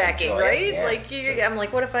should nerve wracking, enjoy it. right? Yeah. Like I'm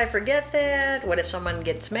like, what if I forget that? What if someone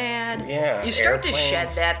gets mad? Yeah, You start to airplanes. shed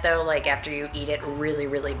that though, like after you eat it really,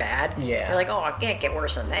 really bad. Yeah. You're like, oh, I can't get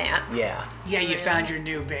worse than that. Yeah. Yeah, you found your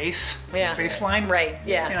new bass. Yeah. Baseline. Right.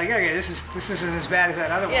 Yeah. You're like, okay, this isn't as bad as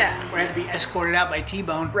that other Yeah. one. Where I had to be escorted out by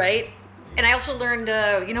T-Bone. Right. And I also learned,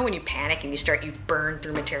 when you panic and you burn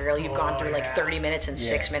through material, you've gone through like yeah. 30 minutes and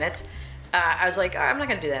 6 minutes. I was like, I'm not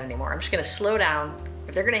going to do that anymore. I'm just going to slow down.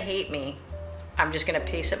 If they're going to hate me, I'm just going to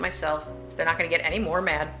pace it myself. They're not going to get any more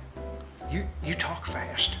mad. You talk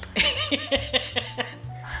fast.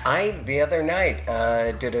 The other night,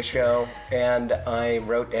 did a show and I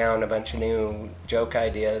wrote down a bunch of new joke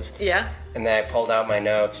ideas. Yeah. And then I pulled out my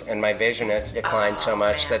notes, and my vision has declined so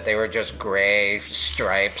much that they were just gray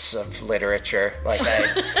stripes of literature. Like I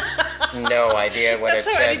had no idea what That's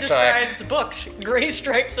it how said. he describes books. Gray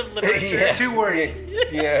stripes of literature. Yes. 2 words.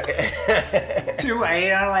 Yeah, 2. I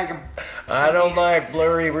don't like them. I don't like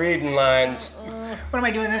blurry reading lines. What am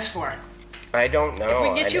I doing this for? I don't know. If we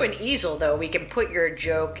can get I you don't- an easel, though, we can put your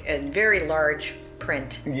joke in very large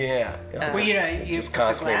print. Yeah. Well, you just put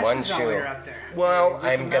cost the me one glasses on shoe. while you're up there. Well,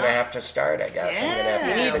 I'm gonna have to start. I guess I'm gonna have to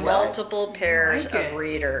You do need the guide. multiple pairs Like of it.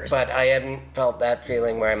 readers. But I hadn't felt that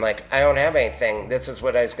feeling where I'm like, I don't have anything. This is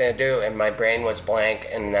what I was going to do. And my brain was blank.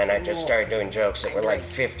 And then I just started doing jokes that were like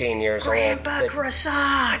 15 years Grandpa old.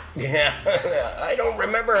 croissant, Yeah. I don't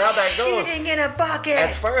remember how that goes. shitting in a bucket.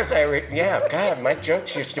 As far as yeah, God, my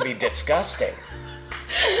jokes used to be disgusting.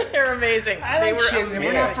 They're amazing. I They like were shit. We're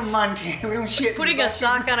yeah. not from Montana. We don't shit. in putting a buckets.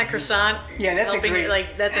 sock on a croissant. Yeah, that's a helping- great-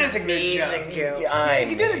 that's that's a an good amazing joke.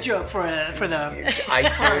 You do the joke for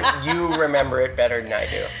the. You remember it better than I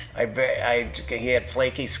do. He had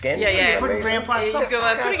flaky skin. Yeah, for yeah. some Putting reason. grandpa's You socks.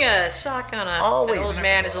 go, putting a sock on an Always. old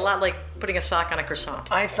man is a lot like putting a sock on a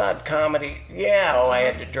croissant. I thought comedy. Yeah, I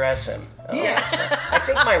had to dress him. Yeah. I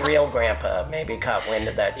think my real grandpa maybe caught wind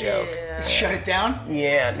of that joke. Shut it down.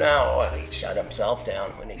 Yeah, no, he shut himself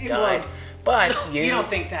down when he died. Well, But You don't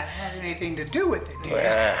think that had anything to do with it, do you?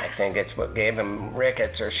 I think it's what gave him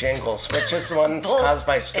rickets or shingles, which is the one that's caused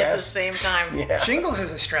by At the stress. same time. Yeah. Shingles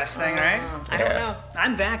is a stress thing, right? I don't know.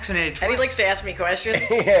 I'm vaccinated twice. And he likes to ask me questions.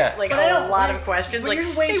 Yeah. Like But I a don't- lot of questions. but Like,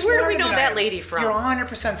 you're way hey, where do we smarter know than that I am. lady from? You're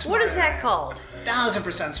 100% smart. What is that called?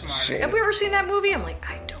 1,000% smart. Have we ever seen that movie? I'm like,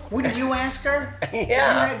 I don't. Wouldn't you ask her? Yeah.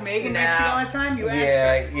 You had Megan next to you No. all the time. You asked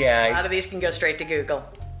her. Yeah, A yeah. lot of these can go straight to Google.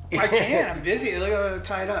 I can't. I'm busy. Look at it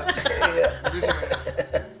tied up. I'm busy.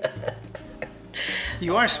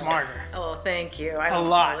 You are smarter. Oh, thank you. I don't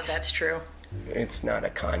lot. know that that's true. It's not a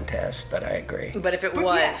contest, but I agree. But if it But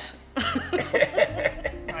was,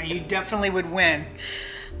 You definitely would win.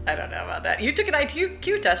 I don't know about that. You took an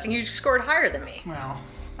IQ test and you scored higher than me. Well,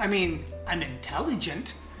 I mean, I'm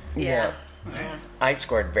intelligent. Yeah. I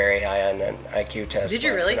scored very high on an IQ test. Did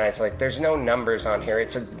you once, really? And I was like, "There's no numbers on here.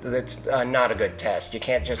 It's not a good test. You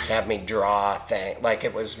can't just have me draw a thing." Like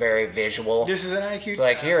it was very visual. This is an IQ. It's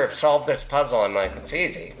like, here, solve this puzzle. I'm like, it's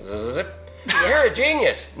easy. Zip. You're a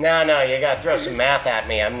genius. No, you got to throw some math at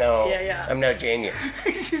me. I'm no genius.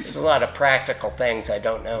 There's a lot of practical things I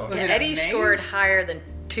don't know. Was it a Eddie maze? scored higher than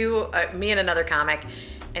me and another comic,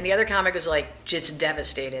 and the other comic was like just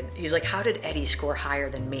devastated. He's like, "How did Eddie score higher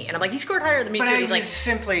than me?" And I'm like, "He scored higher than me But too." I He's was like,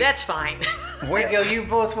 simply- "That's fine." Miguel, you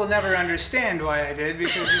both will never understand why I did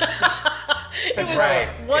because it's just. That's right.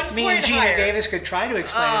 One It's me and point Gina higher. Davis could try to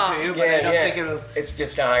explain it to you, but I don't think it'll. It's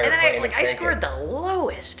just a higher And then plane of I thinking. scored the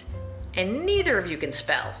lowest, and neither of you can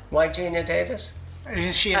spell. Why Gina Davis?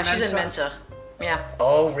 Is she in She's in Mensa? Mensa. Yeah.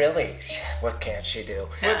 Oh, really? What can't she do?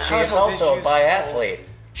 What She is puzzle also a did you biathlete.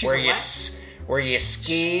 She's Where a you what? where you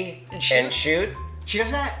ski And shoot? and shoot. She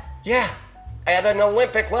does that. Yeah, at an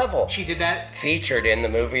Olympic level. She did that. Featured in the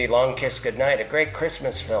movie Long Kiss Goodnight, a great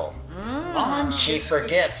Christmas film. She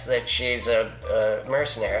forgets that she's a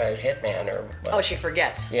mercenary, a hitman, or Oh, she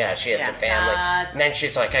forgets. yeah, she has a family. And then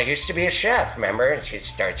she's like, I used to be a chef, remember? And she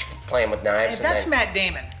starts playing with knives. Hey, that's and then, Matt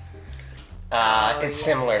Damon. it's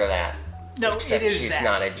similar to that. No, Except it is she's that.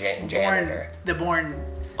 not a janitor. Born.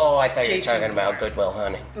 Oh, I thought you were Jason talking about Bourne. Good Will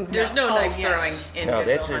Hunting. There's no Oh, knife yes. throwing in No, Good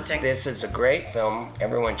this Will is Hunting. this is a great film.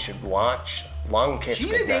 Everyone should watch. Long Kiss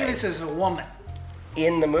Gina Goodnight. Davis is a woman.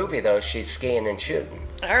 In the movie, though, she's skiing and shooting.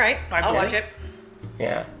 All right, I I'll believe- watch it.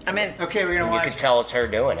 Yeah, I'm in. Okay, we're gonna you watch. could it. tell it's her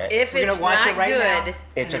doing it. If We're it's gonna watch not it right good, now.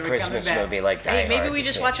 It's a and then we're Christmas coming back. movie like Die hey, maybe Hard. we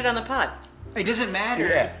just watch it on the pod. It doesn't matter.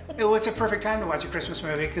 Yeah. It was a perfect time to watch a Christmas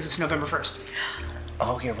movie because it's November 1st.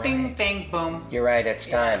 Oh, you're right. Bing, bang, boom. You're right. It's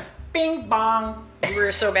time. Bing, bong. We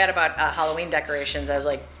were so bad about Halloween decorations. I was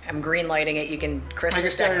like, I'm green lighting it. You can I Christmas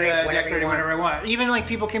can start decorate whatever you decorating want. whatever I want. Even like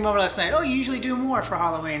people came over last night. Oh, you usually do more for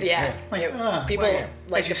Halloween. Yeah, Like, people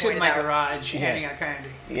like I to just sit point in it my out. garage handing out candy.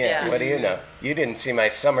 Yeah. Yeah. What do you know? You didn't see my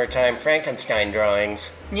summertime Frankenstein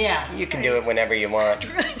drawings. Yeah. You can do it whenever you want.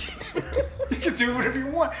 You can do whatever you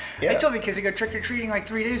want. Yeah. I tell the kids to go trick or treating like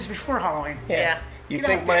 3 days before Halloween. Yeah. You Get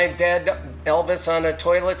think out my dead Elvis on a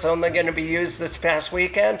toilet's only going to be used this past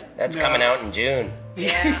weekend? That's No. coming out in June.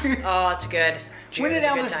 Yeah. Oh, it's good. June When did is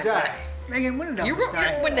a good Elvis time for die? that. Megan, when did You Elvis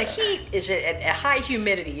die? when the heat is at a high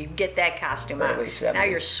humidity, you get that costume on. Early 70s. Now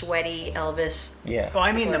you're sweaty, Elvis. Yeah. Oh,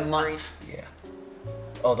 I mean the People are worried. month. Yeah.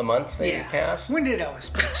 Oh, the month that he Yeah. passed? When did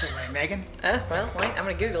Elvis pass away, Megan? Well, wait, I'm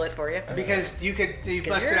gonna Google it for you. Because you bust it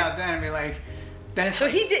you're- out then and be like, then it's So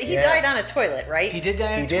he Yeah. died on a toilet, right? he did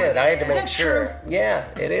die. He in did. 20. I had to Is make that sure. true? Yeah,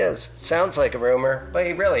 it is. Sounds like a rumor, but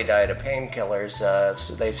he really died of painkillers,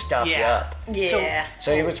 so they stopped you Yeah. up. Yeah.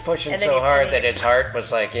 So he was pushing And then so he- hard and then- that his heart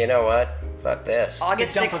was like, you know what? Fuck this.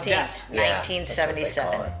 August The dump of 16th, death. Yeah, that's what they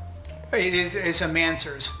 1977. call it. It's a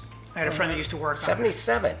Mansers. I had a friend that used to work on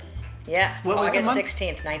 77. Yeah. What was the August month?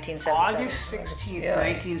 16th, 1977. August 16th, Yeah.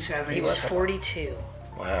 1970. He was 42.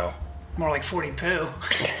 Wow. More like 40 poo.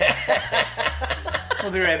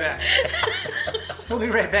 We'll be right back. We'll be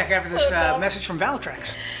right back after this message from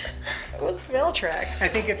Valtrex. What's Veltrax? I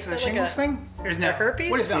think it's the Like shingles a- thing. There's no herpes?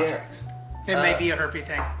 What is Valtrex? It may be a herpes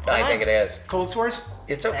thing. I think it is. Cold sores?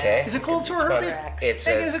 It's okay. Is it cold sore It's fun. herpes? Valtrex. It's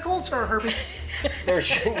Megan, a, is it cold sore herpes?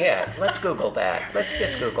 there's, yeah, let's Google that. Let's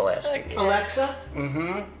just Google STD. Alexa?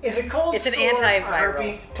 Mm-hmm. Is it cold It's an sore antiviral.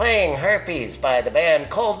 herpes? Playing Herpes by the band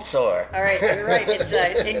Cold Sore. All right, you're right. It's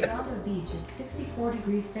Lava Beach at 64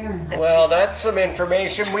 degrees Fahrenheit. Well, that's some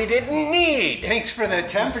information we didn't need. Thanks for the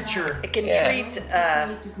temperature. it can Yeah. treat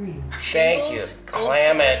 8 degrees. Thank you. shingles, cold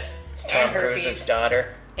Clamid. sores, It's Tom and herpes. Cruise's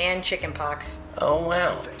daughter. and chicken pox. Oh,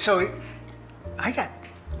 wow. So,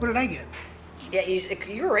 what did I get? Yeah,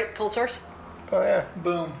 you were right. Cold sores. Oh, yeah.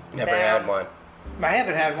 Boom. Never Down. had one. I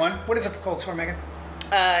haven't had one. What is a cold sore, Megan?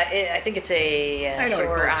 I think it's a I know what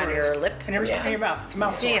sore cold on sore your is. lip. I never Yeah. in your mouth. It's a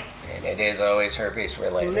mouth sore. Yeah. And it is always herpes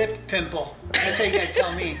related. Lip pimple. That's how you gotta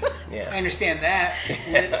tell me. Yeah. I understand that.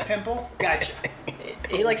 Lip pimple. Gotcha.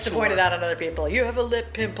 He likes to point it out on other people. You have a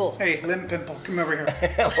lip pimple. Hey, lip pimple, come over here.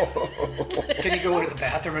 Can you go to the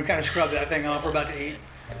bathroom and kind of scrub that thing off? We're about to eat.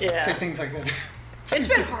 Say Yeah. things like that. It's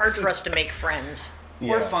been hard for us to make friends.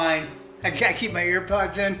 We're Yeah. fine. I keep my ear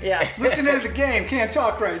pods in. Yeah. Listening to the game. Can't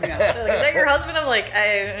talk right now. Like, is that your husband? I'm like,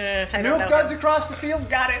 I don't No know. guns across the field.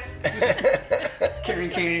 Got it. Just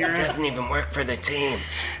carrying cane in your hand. Doesn't even work for the team.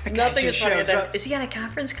 Nothing is just funnier shows than, up. is he on a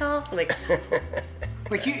conference call? Like,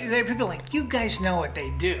 Like there are people like, you guys know what they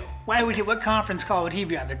do. Why would he? What conference call would he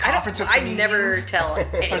be on? The conference of I comedians? never tell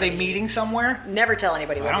anybody. Are they meeting somewhere? Never tell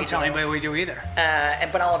anybody what I we don't tell do. anybody what we do either.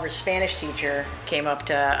 But Oliver's Spanish teacher came up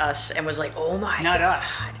to us and was like, oh my Not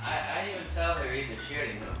us. I even tell her either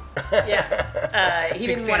shooting them. Yeah. he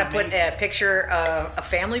didn't want to put a picture, a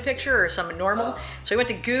family picture or some normal. So he went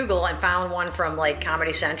to Google and found one from like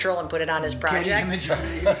Comedy Central and put it on his project.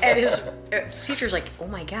 And his teacher's like, "Oh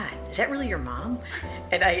my God, is that really your mom?"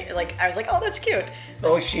 And I was like, "Oh, that's cute."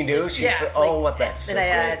 Oh, she knew? Well, that's so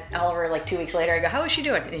and great. Oliver, like 2 weeks later, I go, "How is she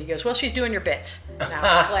doing?" And he goes, "Well, she's doing your bits now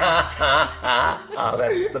in class." Oh,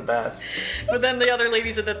 that's the best. But then the other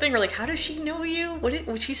ladies at the thing were like, "How does she know you?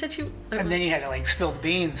 What she said she?" And then you had to like spill the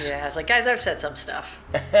beans. Yeah, I was like, "Guys, I've said some stuff.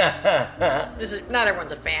 Not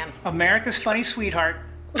everyone's a fan." America's Funny Sweetheart.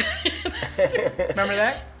 Remember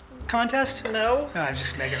that contest? No. No, I'm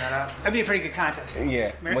just making that up. That'd be a pretty good contest. Yeah,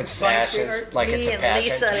 America's with Funny sashes, Sweetheart. like Me it's a and pageant.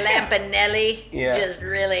 Lisa Lampanelli just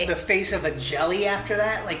really. The face of a jelly after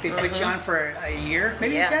that, like they put you on for a year,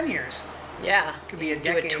 maybe Yeah. 10 years. Yeah. Could be a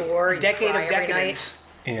Do decade. a tour. A decade cry of every decadence.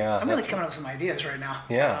 Yeah. I'm really coming up with some ideas right now.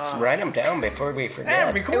 Yeah, so write them down before we Yeah,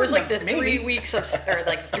 forget. record It was like the them, maybe. 3 weeks of, or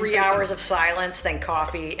like 3 hours of silence, then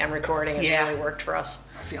coffee and recording. It Yeah. really worked for us.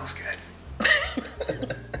 Feels good.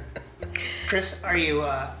 Chris, are you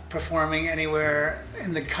performing anywhere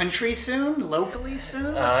in the country soon? Locally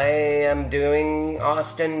soon? I am doing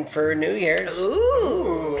Austin for New Year's.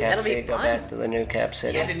 Ooh, Cap that'll City, be go fun. back to the new Cap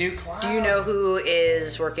City. Get a new club. Do you know who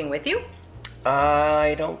is working with you?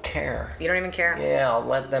 I don't care. You don't even care? Yeah, I'll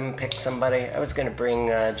let them pick somebody. I was going to bring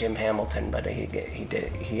Jim Hamilton, but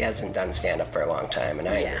he hasn't done stand up for a long time, and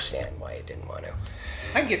I understand why he didn't want to.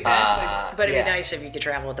 I get that. But it'd Yeah. be nice if you could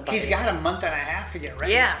travel with the but buddy. he's got a month and a half to get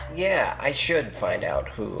ready. Yeah. Yeah, I should find out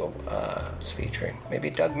who is featuring. Maybe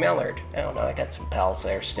Doug Millard. I don't know. I got some pals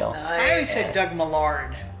there still. I always said Doug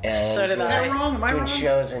Millard. And So did Is I. that wrong? Am I doing wrong?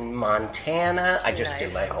 shows in Montana. I just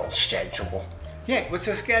Nice. do my whole schedule. Yeah, what's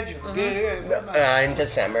the schedule? In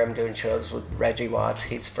December, I'm doing shows with Reggie Watts.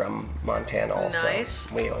 He's from Montana also.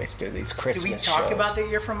 Nice. We always do these Did Christmas we talk shows. about that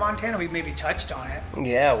you're from Montana? We maybe touched on it.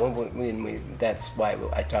 Yeah, that's why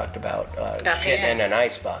I talked about shit yeah. in an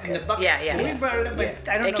ice In bucket. the bucket. Yeah, yeah. We brought it up, but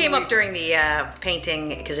Yeah. I don't It know. came that up during the painting,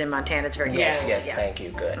 because in Montana it's very Yes, cold. yes, Yeah. thank you.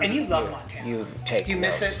 Good. And you love Montana. You take Do you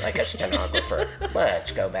miss notes it? like a stenographer. Let's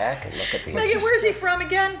go back and look at these. Megan, where's he from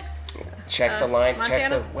again? Check the line. Check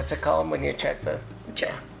Montana? the what's it called when you check the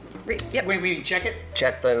Yep. When we check it,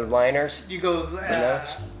 check the liners, you go. the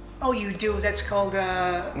notes. Oh, you do. That's called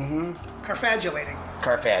carfagulating.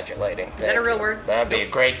 Carfagulating. Is that a real word? That'd be a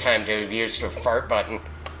great time to use the fart button.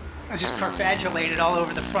 I just carfagulated all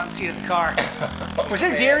over the front seat of the car. Was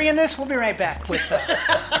there dairy in this? We'll be right back with.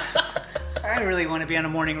 I really want to be on a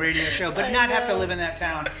morning radio show, but not have to live in that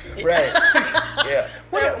town. Right. Yeah.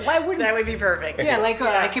 Why wouldn't? That would be perfect. Yeah, like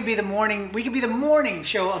I could be the morning. We could be the morning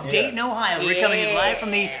show of Dayton, Ohio. We're coming in live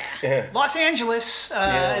from the Los Angeles,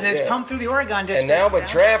 and then it's pumped through the Oregon district. And now with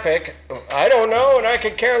traffic, I don't know, and I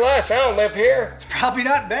could care less. I don't live here. it's probably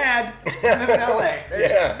not bad. I live in LA.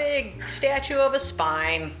 There's Yeah. a big statue of a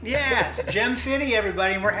spine. Yes, Gem City,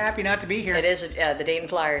 everybody, and we're happy not to be here. It is the Dayton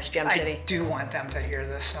Flyers, Gem City. I do want them to hear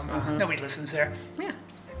this. Nobody listens there. Yeah.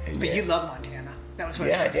 But you love Montana. That was what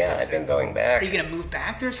Yeah, it yeah. was. I've been going back. Are you gonna move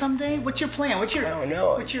back there someday? What's your plan? What's your I don't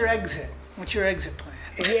know. What's your exit? What's your exit plan?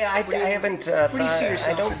 Yeah, I haven't do you see thought. I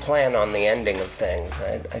yourself don't in? plan on the ending of things.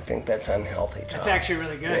 I think that's unhealthy talk. It's actually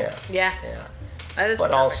really good. Yeah. Yeah. Yeah. That is But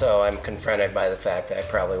perfect. also, I'm confronted by the fact that I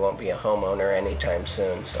probably won't be a homeowner anytime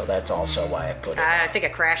soon. So that's also why I put it. I think a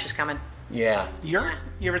crash is coming. Yeah. Yurt?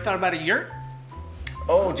 You ever thought about a yurt?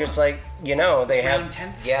 Oh, just like they Round have.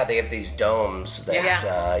 tents? Yeah, they have these domes that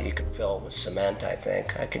Yeah. you can fill with cement. I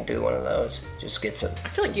think I could do one of those. Just get some. I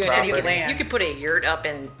feel like some you property. land. you could put a yurt up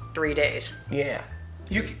in 3 days. Yeah.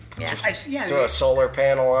 You could, Yeah. yeah. Throw a solar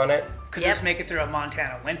panel on it. Could Yep. this make it through a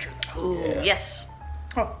Montana winter? Though? Ooh, yes.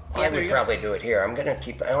 Oh, I would probably do it here. I'm gonna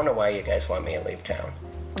keep. I don't know why you guys want me to leave town.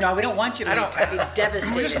 No, we don't want you to. I don't. I'd be We're just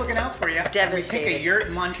devastated. looking out for you. We think Devastated. a yurt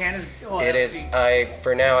in Montana's. Oh, It is.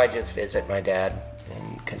 For now, I just visit my dad,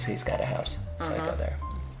 because he's got a house, so I go there.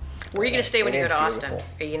 Where are you going to stay when It you go is to Austin? beautiful.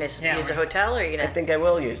 Are you going to Yeah, use the right. hotel, or are you I going to? think I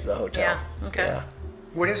will use the hotel. Yeah, okay. Yeah.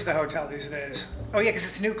 What is the hotel these days? Oh yeah, because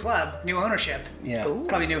it's a new club, new ownership, Yeah.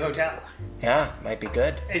 probably new hotel. Yeah. Might be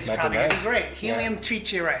good. It's might probably be gonna nice. be great. Helium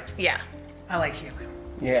treats you right. Yeah. I like helium.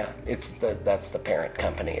 Yeah. That's the parent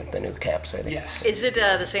company of the new Cap City. Yes. Is it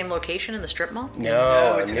the same location in the strip mall?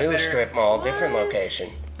 No, it's a in a new better- strip mall, different What? location.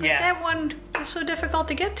 Yeah. That one was so difficult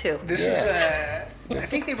to get to. This is I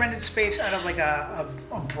think they rented space out of like a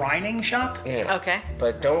brining shop, Yeah. Okay.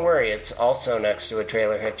 But don't worry, it's also next to a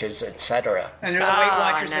Trailer Hitches, etc. and there's Weight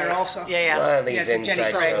Watchers there also. Yeah, yeah. A lot of these Yeah, it's a Jenny's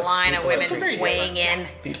inside Right. jokes. Line of people women appreciate. weighing in.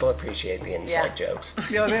 People appreciate the inside Yeah. jokes.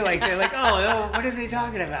 You know, they're like, oh, what are they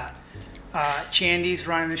talking about? Chandy's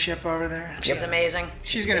running the ship over there. She's amazing.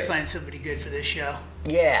 She's going to find somebody good for this show.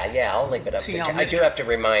 Yeah, I'll leave it up See, to I'll I do have to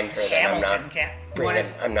remind her that Hamilton I'm can't. not bringing,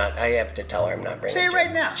 I have to tell her I'm not bringing Say it Jim.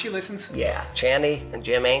 right now. She listens. Yeah, Chandy and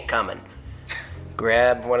Jim ain't coming.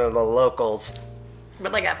 Grab one of the locals.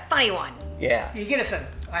 But like a funny one. Yeah. You get us a.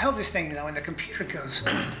 I hope this thing, when the computer goes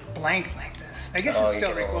blank like this. I guess Oh, it's you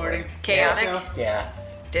still get a little recording. bit. Chaotic. So, Yeah.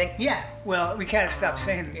 Think? yeah. Well, we kind of stopped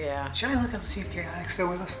saying. Yeah. Should I look up and see if Chaotic's still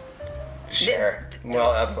with us? Sure. Well,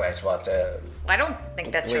 otherwise we'll have to I don't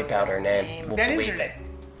think that's bleep out her name. We'll That is bleep her it. name.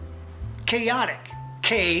 Chaotic.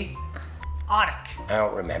 Chaotic. I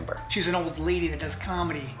don't remember. She's an old lady that does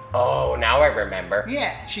comedy. Oh, now I remember.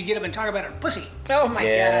 Yeah, she'd get up and talk about her pussy. Oh my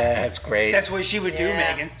Yeah, god. that's great. That's what she would do, Yeah.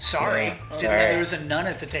 Megan. Sorry. Yeah. Sitting Sorry. there, there was a nun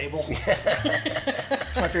at the table.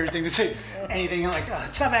 That's my favorite thing to say. Anything like, oh,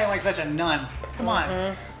 stop acting like such a nun. Come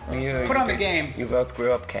on. Put on the game. You both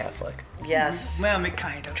grew up Catholic. Yes. Well, me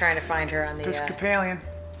kind of. Trying to find her on the Episcopalian.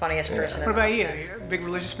 funniest person. What about you? You have a big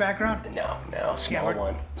religious background? No, small we're-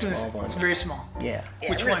 one. It's Small one. very small. Yeah. Yeah,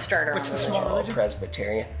 Which we're gonna one? start her What's on the the small All religion?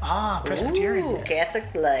 Presbyterian. Ah, Presbyterian. Ooh, Catholic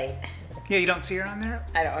light. Yeah, you don't see her on there?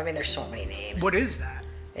 I mean, there's so many names. What is that?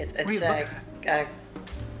 It's are you looking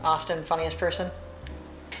Austin, funniest person.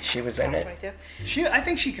 She was in it. 22. I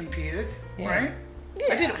think she competed, Yeah. right?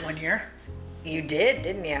 I did it one year. You did,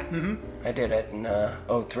 didn't you? Mm-hmm. I did it in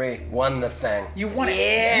 03. Won the thing. You won it.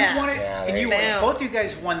 Yeah. You won it, Yeah, and there you you won it. go. Both you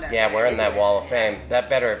guys won that. Yeah, we're in that Wall of Fame. That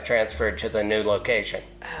better have transferred to the new location.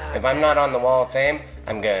 If I'm not on the Wall of Fame,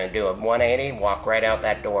 I'm going to do a 180, walk right out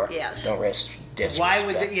that door. Yes. Don't risk disrespect. Why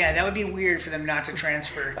would they? Yeah, that would be weird for them not to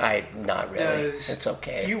transfer. Not really. Those- It's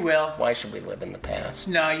okay. You will. Why should we live in the past?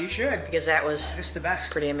 No, you should. Because that was It's the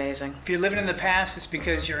best. pretty amazing. If you're living in the past, it's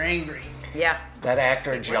because you're angry. Yeah. That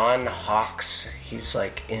actor, John Hawkes, he's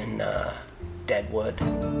like in Deadwood.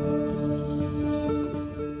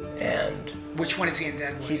 And Which one is he in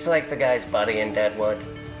Deadwood? he's like the guy's buddy in Deadwood.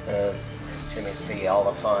 Timothy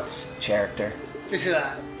Oliphant's character. This is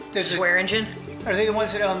there's Swear engine. Are they the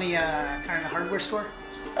ones that own the kind of the hardware store?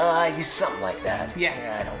 He's something like that.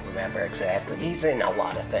 Yeah. I don't remember exactly. He's in a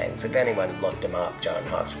lot of things. If anyone looked him up, John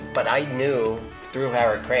Hawkes. But I knew through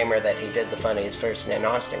Howard Kramer that he did the funniest person in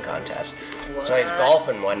Austin contest. So he's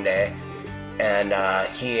golfing one day, and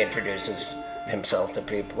he introduces himself to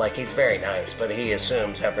people. Like, he's very nice, but he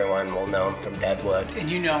assumes everyone will know him from Deadwood. And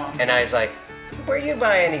you know him. And I was like, were you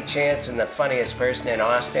by any chance in the funniest person in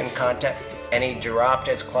Austin contest? And he dropped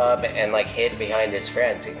his club and like hid behind his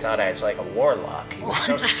friends. He thought I was like a warlock. He was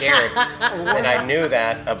so scared. And I knew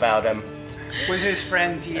that about him. Was his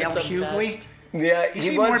friend D.L. Hughley? Yeah, You he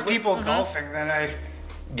see was. more people golfing than I.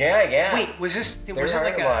 Yeah. Wait, was it are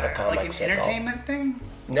like a lot of like comics an that golf. entertainment thing?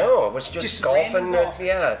 No, it was just golfing. random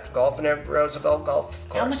golf? Golfing at Roosevelt Golf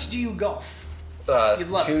Course. How much do you golf? You'd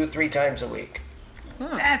love 2-3 times a week.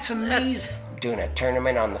 That's amazing. Doing a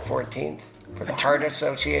tournament on the 14th for the Tart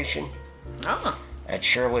Association Oh. at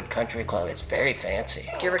Sherwood Country Club. It's very fancy.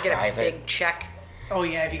 Do you ever get Private. a big check? Oh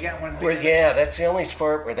yeah, if you got one. Well, yeah, that's the only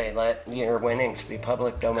sport where they let your winnings be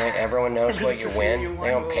public domain. Everyone knows what you win. They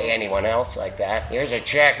don't pay anyone else like that. Here's a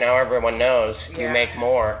check. Now everyone knows. You Yeah. make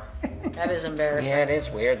more. That is embarrassing. Yeah, it is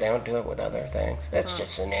weird. They don't do it with other things. That's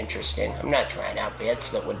just an interesting. I'm not trying out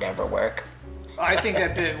bits that would never work. I think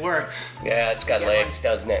that bit works. Yeah, it's got legs,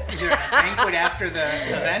 doesn't it? Is there a banquet after the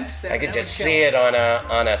event? I could just see it on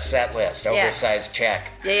a set list. Yeah. Oversized check.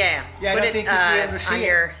 Yeah. Yeah, I Put don't it think you'd be able to see on it.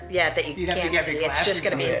 your that you You'd have to can't get see. big It's just glasses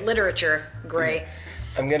going to be on it. literature gray.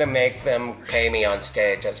 I'm gonna make them pay me on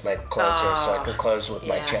stage as my closer, so I could close with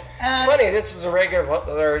my yeah. check. It's funny. This is a regular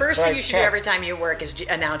First thing you size should do check. every time you work is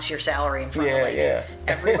announce your salary in front of like Yeah.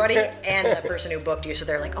 everybody and the person who booked you, so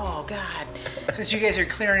they're like, "Oh God." Since you guys are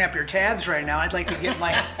clearing up your tabs right now, I'd like to get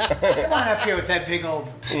my. Come on up here with that big old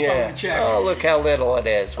Yeah. phone check. Oh, look how little it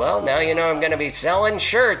is. Well, now you know I'm gonna be selling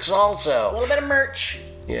shirts A also. little bit of merch.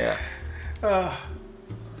 Yeah. Well,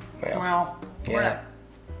 Yeah.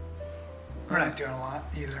 we're not doing a lot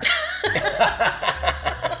either.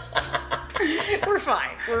 We're fine.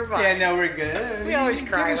 We're fine. Yeah, no, we're good. We always Give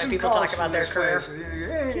cry us when some people calls talk about from their this career.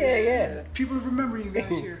 place. Yeah. People remember you guys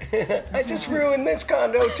here. I just ruined this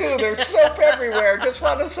condo too. There's soap everywhere. Just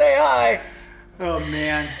want to say hi. Oh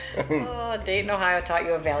man, Oh, Dayton, Ohio taught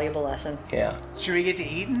you a valuable lesson. Yeah. should we get to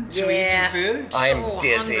eating? Should we eat Yeah. some food? I am So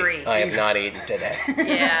dizzy. hungry. I have not eaten today.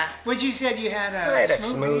 Yeah. What you said you had a I had a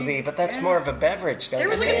smoothie, but that's more of a beverage. Don't There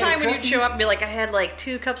was you like a think? time when you'd show up and be like, I had like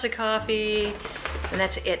 2 cups of coffee, and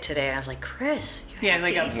that's it today. And I was like, Chris. you Yeah, have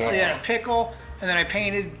like to a, eat." yeah, a pickle, and then I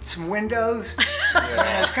painted some windows. And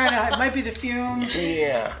I was kind of, it might be the fumes.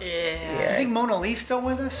 Yeah. I think Mona Lee's still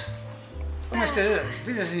with us.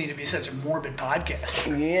 It doesn't need to be such a morbid podcast.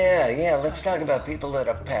 Yeah. Let's talk about people that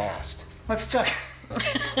have passed. Let's talk.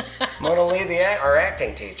 Mona Lee, our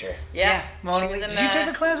acting teacher. Yeah. Mona she Lee. was Did in, you take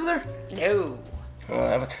the class with her? No.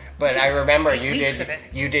 Well, but I remember you weeks of did. it.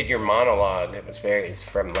 You did your monologue. It's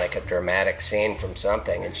from like a dramatic scene from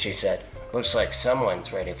something, and she said, "Looks like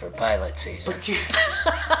someone's ready for pilot season."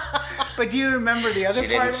 But do you remember the other She part?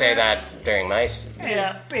 didn't of say that? that during my.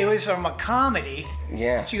 Yeah. It was from a comedy.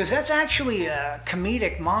 Yeah. She goes, "That's actually a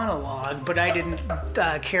comedic monologue, but I didn't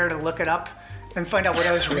care to look it up and find out what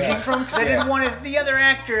I was reading from because I didn't want the other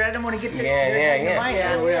actor. I didn't want to get their head in my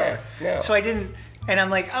head or whatever. No. So I didn't." And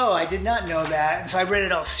I'm like, oh, I did not know that. And so I read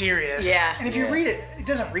it all serious. Yeah. And if you read it, it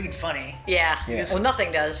doesn't read funny. Yeah. Yeah. Well,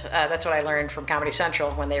 nothing does. That's what I learned from Comedy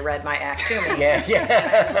Central when they read my act to me. Yeah.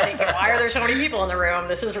 I was thinking, why are there so many people in the room?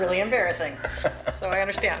 This is really embarrassing. So I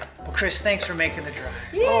understand. Well, Chris, thanks for making the drive.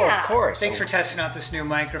 Yeah. Oh, of course. Thanks for testing out this new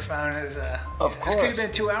microphone. Of This course. could have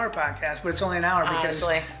been a 2-hour podcast, but it's only an hour because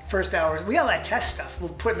Honestly. first hour, we got all that test stuff. We'll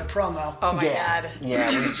put in the promo. Oh my Yeah. God.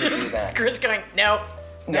 Yeah, we should do that. Chris going, no.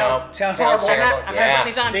 No, Sounds horrible. terrible. I'm not putting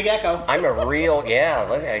these on. Big echo. I'm a real. Yeah.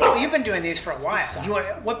 Look at Well, you've been doing these for a while.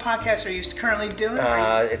 What podcast are you currently doing?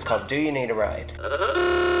 It's called "Do You Need a Ride?"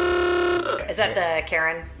 Is that the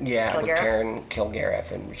Karen? Yeah, with Kilgariff? Karen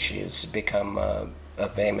Kilgariff, and she's become a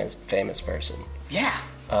famous person Yeah.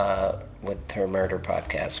 with her murder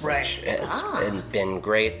podcast, Right. which has been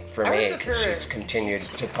great for I me remember because her. she's continued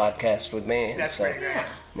to podcast with me. And That's so pretty great.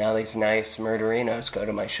 now these nice murderinos go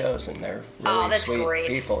to my shows, and they're really that's sweet great.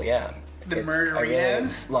 people. Yeah, The I really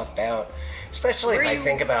murderinos? lucked out, especially Were if I you-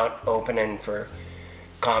 think about opening for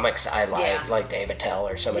comics I Yeah. like Dave Attell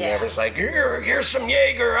or someone Yeah. who's like, here's some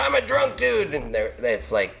Jaeger, I'm a drunk dude, and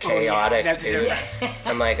it's like chaotic, that's dude. different.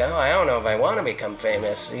 I'm like, oh, I don't know if I want to become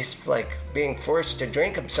famous. He's like being forced to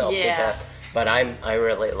drink himself to Yeah. death. But I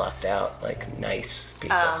really lucked out, like nice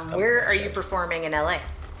people. come Where to are shows. you performing in LA?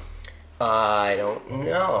 I don't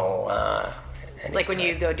know. Like when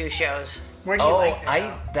you go do shows? Where do you like to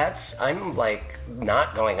go? I'm like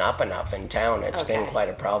not going up enough in town. It's been Okay. quite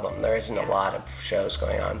a problem. There isn't a lot of shows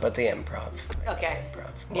going on, but the Improv. Okay. Improv.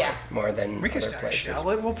 Yeah. More than We can other start a places. show.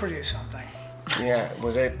 We'll produce something. Yeah.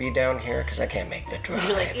 Was it be down here? Because I can't make the drive.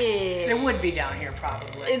 You're like, It would be down here probably.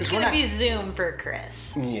 'cause it's we're gonna not- be Zoom for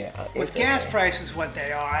Chris. Yeah. with it's gas okay. prices what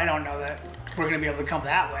they are. I don't know that we're going to be able to come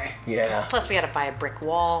that way. Yeah. Plus, we got to buy a brick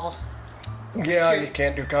wall. Yeah, you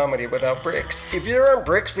can't do comedy without bricks. If there aren't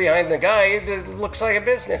bricks behind the guy, it looks like a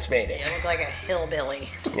business meeting. You look like a hillbilly.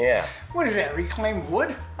 Yeah. What is that? Reclaimed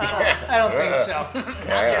wood? I don't think so.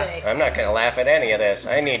 today. I'm not going to laugh at any of this.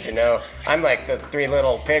 I need to know. I'm like the Three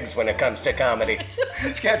Little Pigs when it comes to comedy.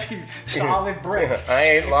 It's got to be solid brick. I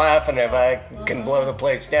ain't laughing if I can blow the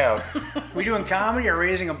place down. We doing comedy or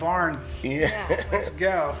raising a barn? Yeah. Let's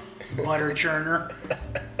go. Butter churner.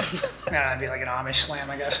 No, that'd be like an Amish slam,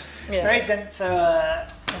 I guess. Yeah. All right then. So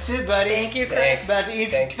that's it, buddy. Thank you, Chris. Thanks. About to eat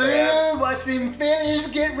Thanks some for having food. Watch them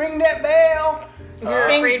fillers ring that bell. We were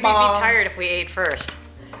Bing afraid we'd be bong. tired if we ate first.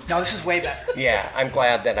 No, this is way better. Yeah, I'm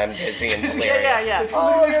glad that I'm dizzy and delirious. Yeah. Look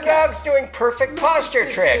Oh, at this your guy. dog's doing perfect posture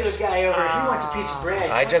This tricks. little guy over here, he wants a piece of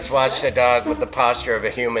bread. I just watched a dog with the posture of a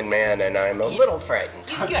human man, and I'm a little frightened.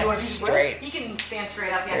 He's Do you want a piece of bread? Straight. He can stand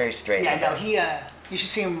straight up. Very straight. Yeah, no, he, you should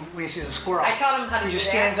see him when he sees a squirrel. I taught him how to He do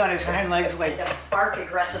just that. stands on his hind legs like, To bark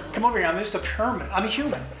aggressively. come over here, I'm just a hermit. I'm a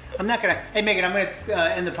human. I'm not gonna, hey Megan, I'm gonna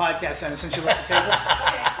end the podcast then since you left the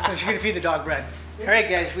table. So she's gonna feed the dog bread. All right,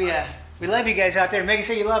 guys, we love you guys out there. Megan,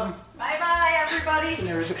 say you love them. Bye-bye, everybody.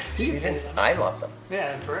 I love them.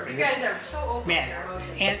 Yeah, perfect. You guys are so open Man, with your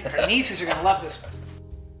emotions. and her nieces are gonna love this one.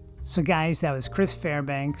 So, guys, that was Chris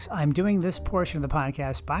Fairbanks. I'm doing this portion of the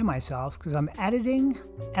podcast by myself because I'm editing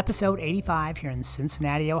episode 85 here in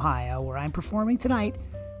Cincinnati, Ohio, where I'm performing tonight.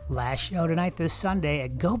 Last show tonight this Sunday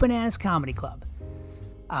at Go Bananas Comedy Club.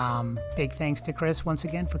 Big thanks to Chris once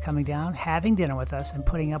again for coming down, having dinner with us, and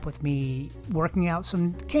putting up with me working out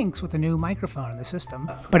some kinks with the new microphone in the system.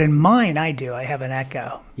 But in mine, I have an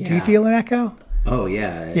echo. Do you Yeah. feel an echo? Oh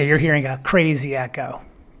yeah. Yeah, you're hearing a crazy echo.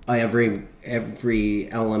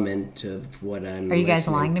 Every element of what I'm. Are you guys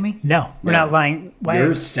lying to me? No, we're not lying. Why?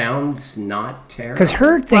 Yours sounds not terrible. Because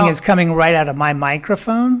her thing is coming right out of my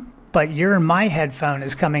microphone, but my headphone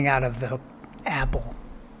is coming out of the Apple.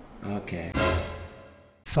 Okay.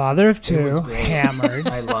 Father of It two, was great. hammered.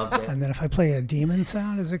 I loved it. And then if I play a demon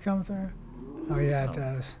sound, does it come through? Oh yeah, it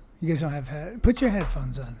does. You guys don't have put your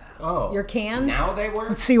headphones on now. Oh. Your cans? Now they work.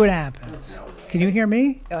 Let's see what happens. Can you hear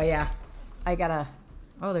me? Oh, yeah. I gotta...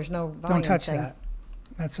 Oh, there's no volume Don't touch thing. that.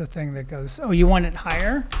 That's the thing that goes. Oh, you want it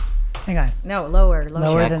higher? Hang on. No, lower.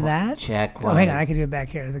 Lower Check than one- that? check Oh, hang on. one. I can do it back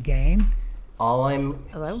here. The gain. All I'm.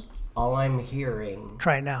 Hello? All I'm hearing.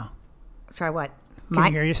 Try it now. Try what? Can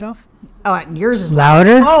you hear yourself? Oh, yours is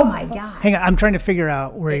louder. Oh my God! Hang on, I'm trying to figure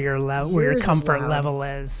out where your Yours is comfort loud. level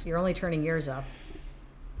is. You're only turning yours up,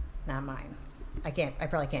 not mine. I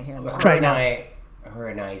probably can't hear mine. Try it now. Her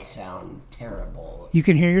and I sound terrible. You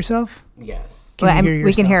can hear yourself? Yes. Can you hear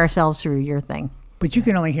we can yourself? hear ourselves through your thing. But you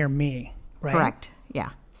can only hear me, right? Correct.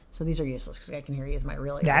 Yeah. So these are useless because I can hear you with my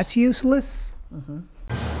real ears. That's useless?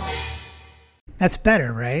 That's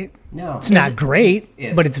better, right? No. It's not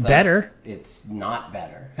great, but it's better. It's not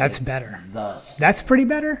better. That's It's better. Thus. That's pretty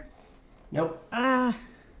better? Nope.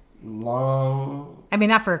 Long. I mean,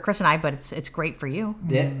 not for Chris and I, but it's great for you.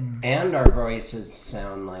 And our voices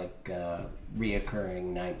sound like a reoccurring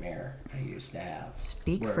nightmare I used to have.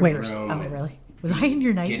 Speak Where for the yourself. room Oh, really? Was I in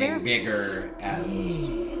your nightmare? Getting bigger as.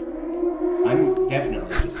 I'm definitely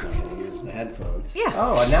just not going to use the headphones. Yeah.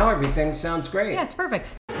 Oh, and now everything sounds great. Yeah, it's perfect.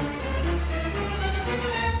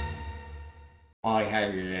 I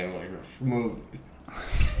have you in like a movie.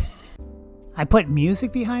 I put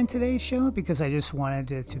music behind today's show because I just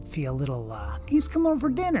wanted it to feel a little, he's come over for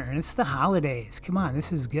dinner and it's the holidays. Come on,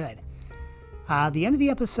 this is good. The end of the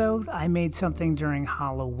episode, I made something during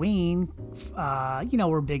Halloween.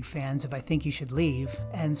 We're big fans of I Think You Should Leave.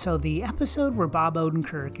 And so the episode where Bob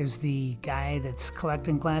Odenkirk is the guy that's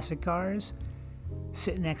collecting classic cars,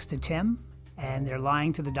 sitting next to Tim, and they're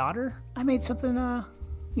lying to the daughter, I made something,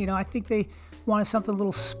 I think they wanted something a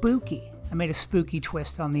little spooky. I made a spooky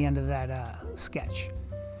twist on the end of that sketch.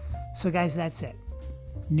 So guys, that's it.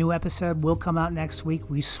 New episode will come out next week,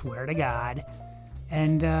 we swear to God.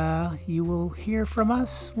 And you will hear from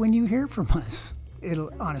us when you hear from us.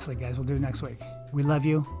 Honestly, guys, we'll do it next week. We love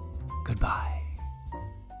you. Goodbye.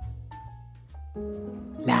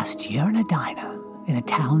 Last year in Edina, in a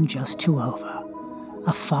town just 2 over,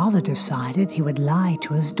 a father decided he would lie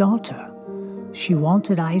to his daughter. She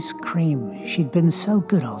wanted ice cream. She'd been so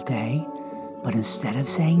good all day. But instead of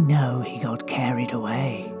saying no, he got carried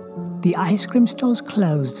away. The ice cream store's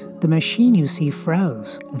closed. The machine you see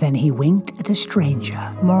froze. Then he winked at a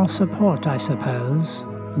stranger. Moral support, I suppose.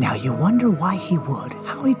 Now you wonder why he would,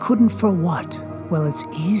 how he couldn't for what. Well, it's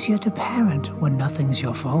easier to parent when nothing's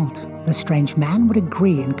your fault. The strange man would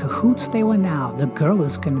agree, in cahoots they were now. The girl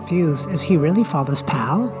was confused. Is he really father's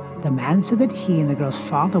pal? The man said that he and the girl's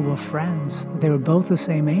father were friends, that they were both the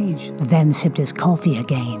same age. Then sipped his coffee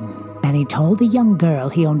again. And he told the young girl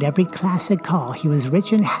he owned every classic car. He was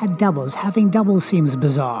rich and had doubles. Having doubles seems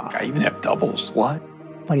bizarre. I even have doubles. What?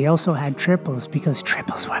 But he also had triples because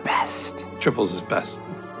triples were best. Triples is best.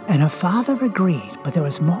 And her father agreed, but there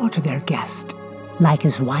was more to their guest. Like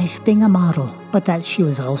his wife being a model, but that she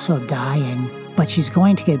was also dying. But she's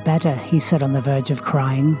going to get better, he said on the verge of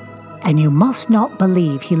crying. And you must not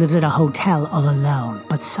believe he lives at a hotel all alone.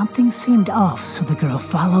 But something seemed off, so the girl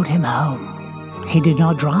followed him home. He did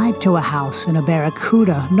not drive to a house in a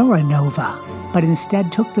Barracuda nor a Nova, but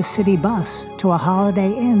instead took the city bus to a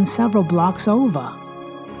Holiday Inn several blocks over.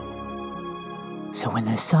 So when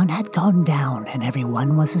the sun had gone down and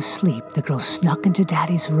everyone was asleep, the girl snuck into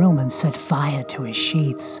Daddy's room and set fire to his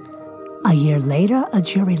sheets. A year later, a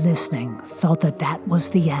jury listening thought that was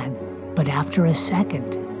the end, but after a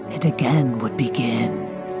second, it again would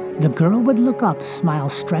begin. The girl would look up, smile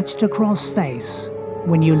stretched across face.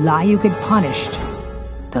 When you lie, you get punished.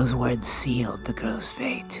 Those words sealed the girl's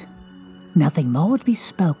fate. Nothing more would be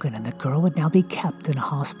spoken, and the girl would now be kept in a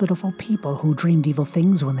hospital for people who dreamed evil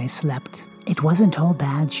things when they slept. It wasn't all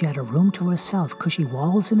bad. She had a room to herself, cushy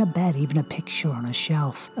walls and a bed, even a picture on a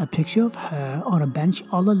shelf. A picture of her on a bench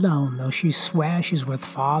all alone, though she swears she's with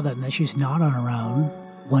father and that she's not on her own.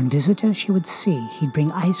 One visitor she would see, he'd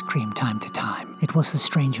bring ice cream time to time. It was the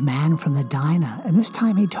strange man from the diner, and this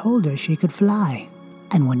time he told her she could fly.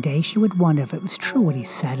 And one day she would wonder if it was true what he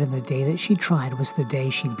said, and the day that she tried was the day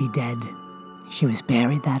she'd be dead. She was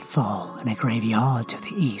buried that fall in a graveyard to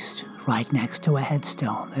the east, right next to a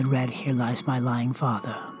headstone that read, "Here lies my lying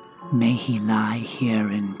father. May he lie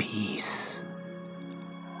here in peace."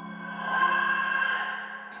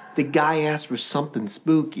 The guy asked for something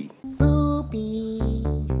spooky.